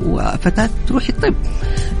وسيدة وفتاة تروحي الطب.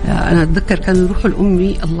 أنا أتذكر كانوا يروحوا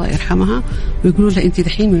لأمي الله يرحمها ويقولوا لها أنت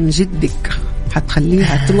دحين من جدك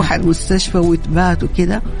هتخليها تروح على المستشفى وتبات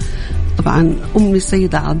وكده. طبعا أمي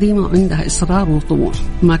سيدة عظيمة وعندها إصرار وطموح،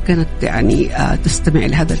 ما كانت يعني تستمع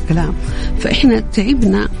لهذا الكلام. فإحنا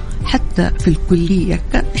تعبنا حتى في الكلية،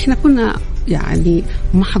 إحنا كنا يعني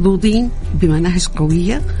محظوظين بمناهج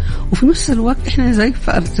قوية، وفي نفس الوقت إحنا زي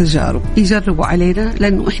فأر تجارب يجربوا علينا،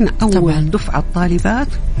 لأنه إحنا أول دفعة طالبات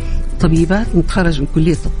طبيبات نتخرج من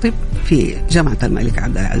كلية الطب في جامعة الملك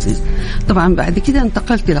عبد العزيز. طبعا بعد كده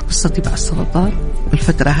انتقلت إلى قصة تبع السرطان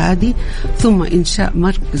الفترة هذه، ثم إنشاء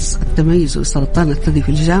مركز التميز لسرطان الثدي في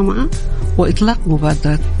الجامعة، وإطلاق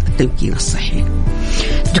مبادرة التمكين الصحي.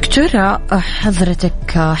 دكتورة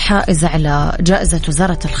حضرتك حائزة على جائزة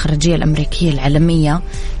وزارة الخارجية الأمريكية العالمية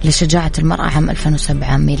لشجاعة المرأة عام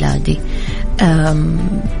 2007 ميلادي.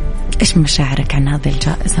 إيش مشاعرك عن هذه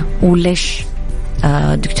الجائزة، وليش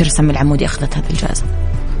دكتور سامي العمودي أخذت هذه الجائزة؟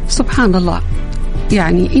 سبحان الله،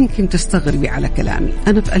 يعني يمكن تستغربي على كلامي.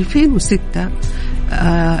 أنا في 2006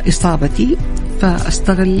 إصابتي،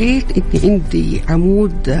 فاستغليت إني عندي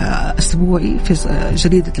عمود أسبوعي في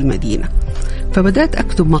جريدة المدينة، فبدأت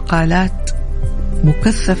أكتب مقالات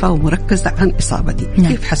مكثفة ومركزة عن إصابتي.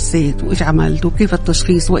 كيف حسيت وإيش عملت وكيف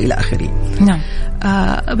التشخيص وإلى آخره.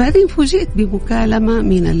 بعدين فوجئت بمكالمة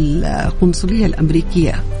من القنصلية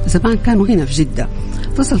الأمريكية، زمان كانوا هنا في جدة.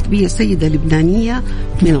 اتصلت بي سيدة لبنانية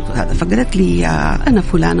من هذا، فقالت لي أنا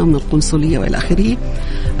فلانة من القنصلية وإلى آخره،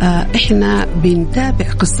 إحنا بنتابع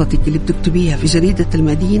قصتك اللي بتكتبيها في جريدة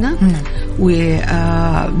المدينة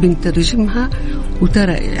وبنترجمها،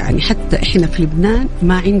 وترى يعني حتى إحنا في لبنان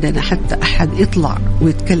ما عندنا حتى أحد يطلع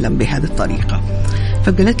ويتكلم بهذه الطريقة.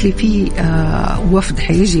 فقالت لي في وفد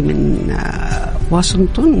حيجي من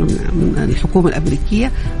واشنطن من الحكومة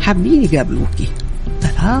الأمريكية حابين يقابلوكي.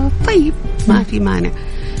 طيب ما في مانع.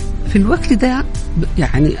 في الوقت ده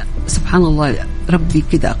يعني سبحان الله ربي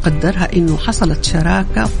كده قدرها إنه حصلت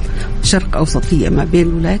شراكة شرق أوسطية ما بين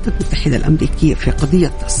الولايات المتحدة الأمريكية في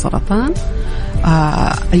قضية السرطان.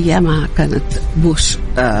 أيامها كانت بوش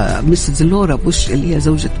مسز لورا بوش اللي هي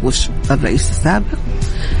زوجة بوش الرئيس السابق،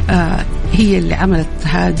 هي اللي عملت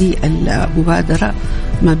هذه المبادرة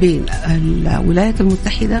ما بين الولايات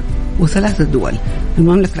المتحدة وثلاثة دول،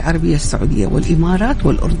 المملكة العربية السعودية والإمارات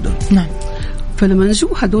والأردن. نعم. فلما جو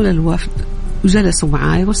هدول الوفد وجلسوا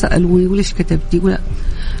معاي وسألوني وليش كتبتي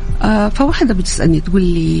فواحدة بتسألني تقول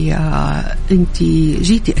لي أنت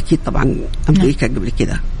جيتي أكيد طبعا أمريكا قبل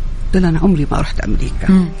كده. قلت لها أنا عمري ما رحت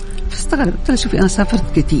أمريكا. فاستغربت، قلت لها شوفي أنا سافرت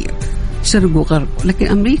كتير شرق وغرب، لكن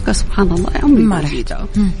أمريكا سبحان الله عمري ما رحت.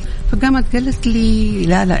 فقامت قالت لي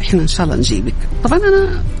لا إحنا إن شاء الله نجيبك. طبعا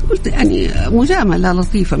أنا قلت يعني مجاملة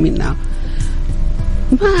لطيفة منها.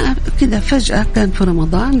 ما كده فجأة كان في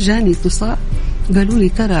رمضان جاني اتصال، قالوا لي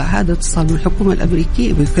ترى هذا اتصال من الحكومة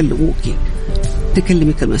الأمريكية بيكلموكي،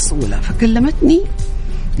 تكلمك المسؤولة. فكلمتني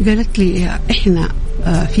قالت لي إحنا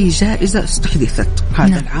في جائزة استحدثت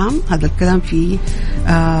هذا العام، هذا الكلام في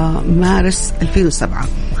مارس 2007.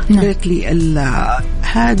 قالت لي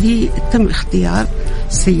هذه تم اختيار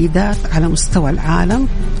سيدات على مستوى العالم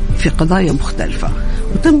في قضايا مختلفة،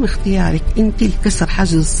 وتم اختيارك أنت لكسر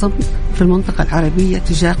حاجز الصمت في المنطقة العربية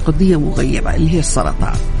تجاه قضية مغيبة اللي هي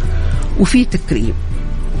السرطان، وفي تكريم.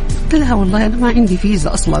 قلت لها والله أنا ما عندي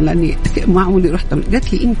فيزا أصلا لأني معمولي رحت.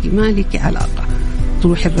 قالت لي أنت ما لك علاقة،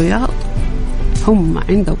 تروحي الرياض هم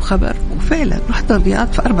عندهم خبر. وفعلا رحت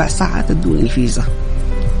الرياض في 4 ساعات ادوني الفيزا،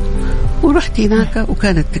 ورحت هناك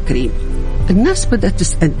وكان التكريم. الناس بدأت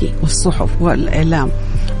تسألني والصحف والإعلام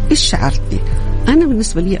إيش شعرتي؟ أنا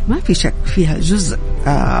بالنسبة لي ما في شك فيها جزء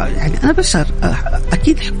يعني أنا بشر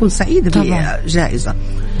أكيد حكون سعيدة بجائزة،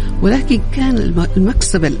 ولكن كان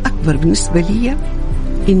المكسب الأكبر بالنسبة لي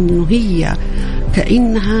إنه هي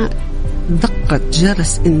كأنها دقت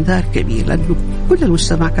جرس إنذار كبير، لأنه كل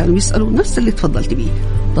المجتمع كانوا يسألوا نفس اللي تفضلت به.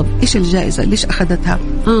 طب إيش الجائزة؟ ليش أخذتها؟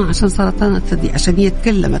 عشان سرطان الثدي، عشان هي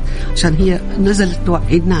تكلمت، عشان هي نزلت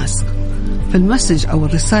توعي الناس. فالمسج أو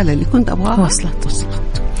الرسالة اللي كنت أبغاها وصلت.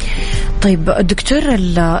 طيب دكتور،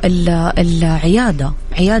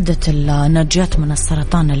 عيادة الناجيات من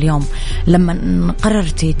السرطان اليوم لما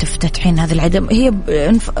قررتي تفتتحين هذه العيادة، هي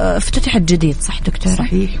افتتحت جديد صح دكتورة؟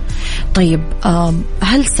 صحيح. طيب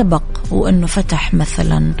هل سبق وأنه فتح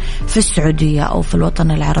مثلا في السعودية أو في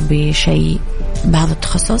الوطن العربي شيء بهذا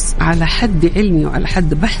التخصص؟ على حد علمي وعلى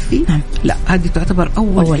حد بحثي لا، هذه تعتبر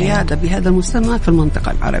أول عيادة بهذا المسمى في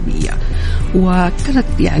المنطقة العربية، وكانت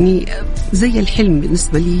يعني زي الحلم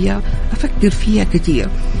بالنسبة لي، أفكر فيها كثير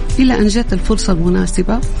إلى أن جاءت الفرصة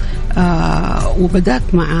المناسبة. وبدأت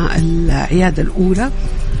مع العيادة الأولى،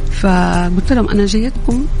 فقلت لهم أنا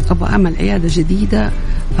جايتكم أبغى أعمل عيادة جديدة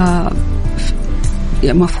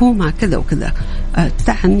مفهومها كذا وكذا،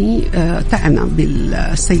 تعنى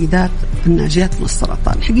بالسيدات الناجيات من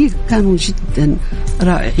السرطان. حقيقة كانوا جدا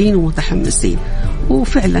رائعين ومتحمسين،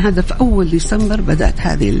 وفعلا هذا في أول ديسمبر بدأت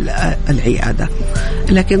هذه العيادة.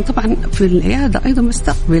 لكن طبعا في العيادة أيضا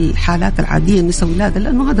مستقبل حالات العادية النساء والولادة،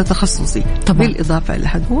 لأنه هذا تخصصي طبعا. بالإضافة إلى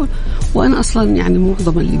هذول، وأنا أصلا يعني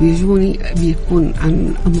معظم اللي بيجوني بيكون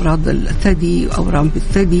عن أمراض الثدي وأورام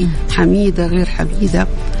بالثدي، حميدة غير حميدة.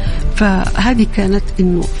 فهذه كانت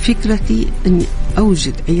إنه فكرتي إني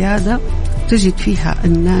أوجد عيادة تجد فيها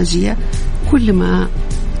الناجية كل ما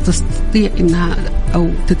تستطيع إنها أو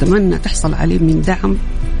تتمنى تحصل عليه من دعم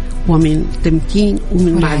ومن تمكين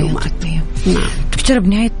ومن معلومات. نعم. دكتورة،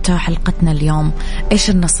 بنهاية حلقتنا اليوم إيش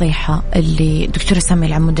النصيحة اللي دكتورة سامية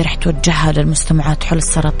العمودي رح توجهها للمستمعات حول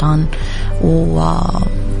السرطان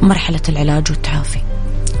ومرحلة العلاج والتعافي؟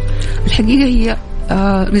 الحقيقة هي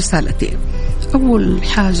رسالتين. أول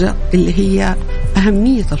حاجة اللي هي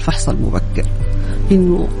أهمية الفحص المبكر،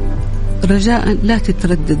 إنه رجاء لا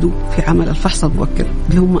تترددوا في عمل الفحص المبكر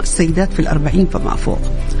اللي هم السيدات في 40 فما فوق،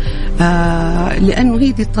 لأنه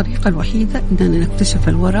هي دي الطريقة الوحيدة إننا نكتشف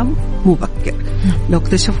الورم مبكر. لو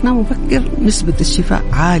اكتشفناه مبكر نسبة الشفاء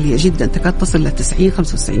عالية جدا، تكاد تصل ل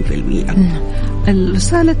 90-95%.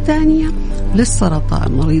 الرسالة الثانية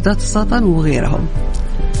للسرطان، مريضات السرطان وغيرهم،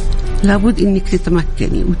 لابد انك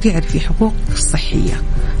تتمكني وتعرفي حقوقك الصحية.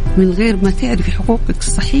 من غير ما تعرفي حقوقك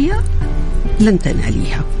الصحية لن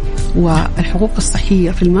تناليها. والحقوق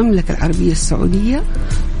الصحية في المملكة العربية السعودية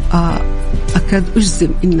أكاد أجزم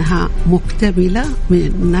إنها مكتملة من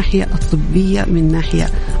الناحية الطبية، من الناحية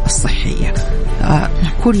الصحية.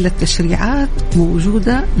 كل التشريعات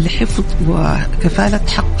موجودة لحفظ وكفالة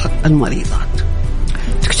حق المريضات.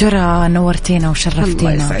 دكتورة نورتينا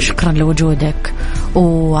وشرفتينا، شكرا لوجودك.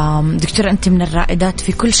 ودكتورة أنت من الرائدات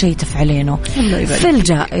في كل شيء تفعلينه، في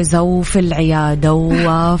الجائزة وفي العيادة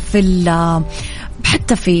وفي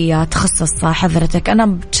حتى في تخصص حضرتك.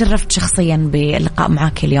 أنا تشرفت شخصيا باللقاء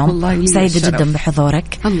معك اليوم، سعيدة جدا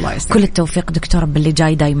بحضورك. الله يسعدك. كل التوفيق دكتورة باللي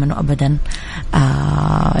جاي دايما وأبدا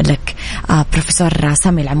لك. بروفيسور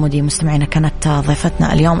سامي العمودي مستمعينا كانت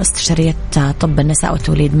ضيفتنا اليوم، استشارية طب النساء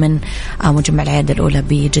والتوليد من مجمع العيادة الأولى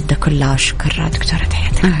بجدة. كلها شكر دكتورة،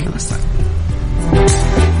 تحياتك. أهلا وسهلا.